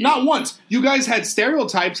 Fuck you. Not once. You guys had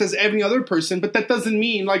stereotypes as every other person, but that doesn't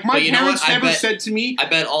mean like my But you know parents what? I never bet- said to me. I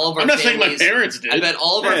bet all of our I'm not saying families. my parents did. I bet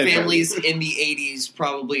all of our Yeah, families in the 80s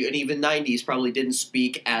probably, and even 90s, probably didn't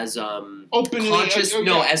speak as Openly,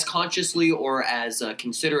 as consciously or as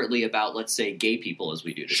considerately about, let's say, gay people as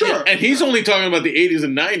we do today. Sure. And he's only talking about the 80s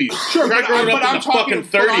and 90s. Sure, Try but, growing but up in I'm the talking,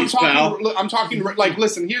 fucking 30s, pal. I'm talking like,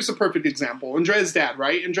 listen. Here's a perfect example. Andrea's dad,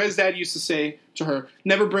 right? Andrea's dad used to say to her,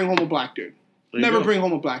 "Never bring home a black dude. There you Never go. bring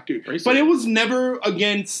home a black dude." Racist. But it was never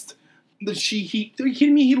against the he. Are you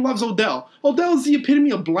kidding me? He loves Odell. Odell's the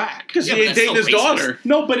epitome of black. Because Yeah, he but ain't that's dating his still racist. daughter.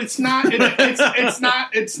 No, but it's not.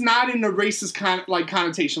 It's not in a racist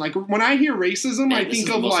connotation. Like when I hear racism, Man, I this think is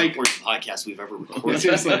the of most like. important podcast we've ever Yeah, recorded.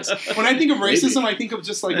 seriously. When I think of racism, I think of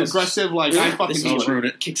just like Yes. aggressive. Like I fucking This hate is Don't you. ruin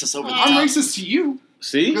it. Kicks us over the I'm top. racist to you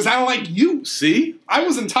See? because I don't like you. See? I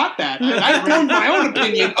wasn't taught that. I formed my own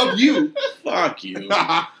opinion of you. Fuck you.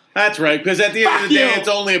 That's right, because at the end of Fuck the day, you. it's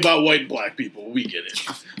only about white and black people. We get it.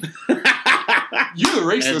 You're the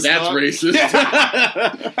racist. And that's dog. racist.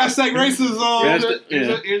 Hashtag racism.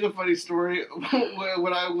 Yes. Here's a funny story.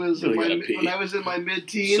 When I was Really gotta pee. when I was in my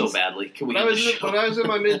mid-teens, So badly. Can we when I end was the show? when I was in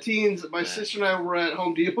my mid-teens, my sister and I were at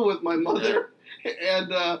Home Depot with my mother,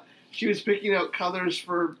 and she was picking out colors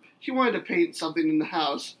for. She wanted to paint something in the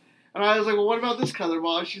house, and I was like, "Well, what about this color,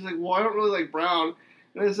 Mom?" She's like, "Well, I don't really like brown."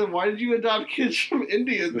 And I said, "Why did you adopt kids from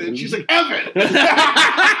India?" Then she's like, "Evan."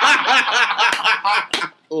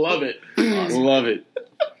 Love it. Love it.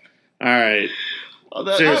 All right. Oh,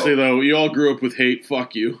 that- Seriously, though, you all grew up with hate.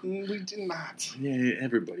 Fuck you. We did not. Yeah,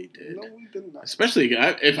 everybody did. No, we did not. Especially,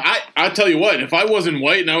 I tell you what, if I wasn't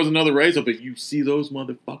white and I was another race, I'd be like, you see those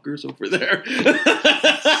motherfuckers over there?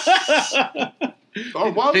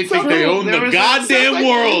 Oh, well, They think they own There the was goddamn like,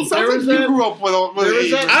 world. Sounds like There you was grew up with there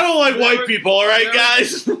was that- I don't like There white was- people, all right,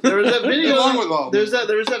 guys? There was that video. What's wrong with all There was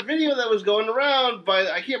that video that was going around by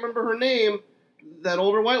I can't remember her name. That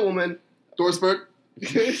older white woman. Dorsberg.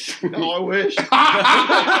 No, I wish. I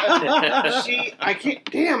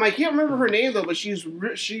can't remember her name though. But she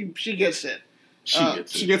gets it. She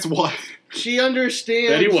gets She it. gets what? She understands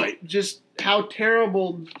Betty White. just how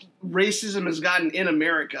terrible racism has gotten in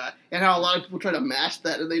America, and how a lot of people try to mask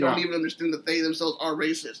that, and they don't Yeah. even understand that they themselves are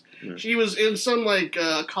racist. Yeah. She was in some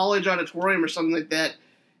college auditorium or something like that,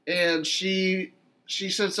 and she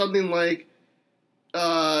said something like,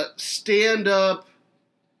 "Stand up."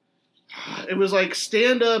 It was like,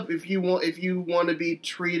 "Stand up if you want to be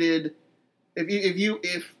treated.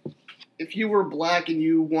 If you were black and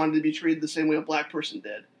you wanted to be treated the same way a black person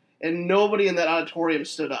did." And nobody in that auditorium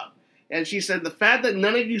stood up. And she said, the fact that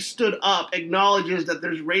none of you stood up acknowledges that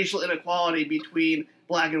there's racial inequality between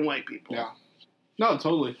black and white people. Yeah. No,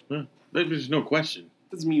 totally. There's no question.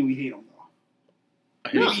 Doesn't mean we hate them though.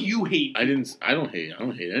 I Maybe hate- you hate. I don't hate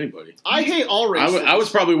anybody. I hate all races. I was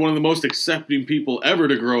probably one of the most accepting people ever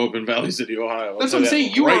to grow up in Valley City, Ohio. That's what I'm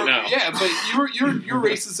saying. You right are, now. yeah, but your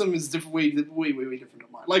racism is different, way different than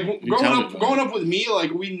mine. Like You tell me about growing it. up with me,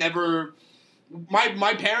 like we never,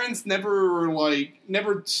 my parents never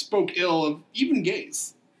spoke ill of even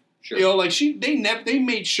gays. Sure. You know, like they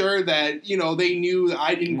made sure that they knew that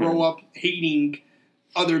I didn't grow up hating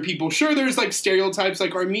other people. Sure, there's like stereotypes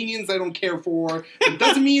like Armenians I don't care for. It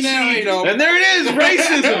doesn't mean that I hate them. And there it is,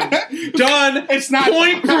 racism. Done. It's not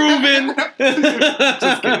Point proven.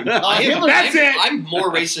 Just kidding. That's it. I'm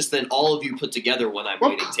more racist than all of you put together when I'm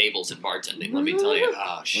waiting tables and bartending. Let me tell you.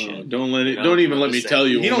 Oh Oh, shit. don't let it. No, Don't even I'm let me just tell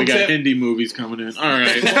you saying. when we don't got say- Hindi movies coming in. All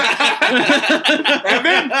right.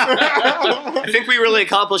 I think we really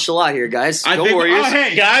accomplished a lot here, guys. I Go think, Warriors. oh,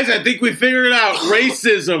 hey, guys, I think we figured it out.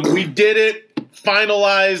 Racism. We did it.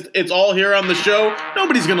 Finalized. It's all here on the show.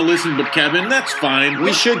 Nobody's going to listen but Kevin. That's fine.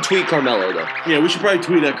 We should tweet Carmelo, though. Yeah, we should probably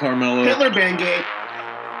tweet at Carmelo. Hitler Bangay.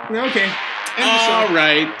 Okay. End the show. All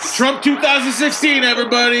right. Trump 2016,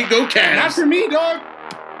 everybody. Go Cavs. Not for me, dog.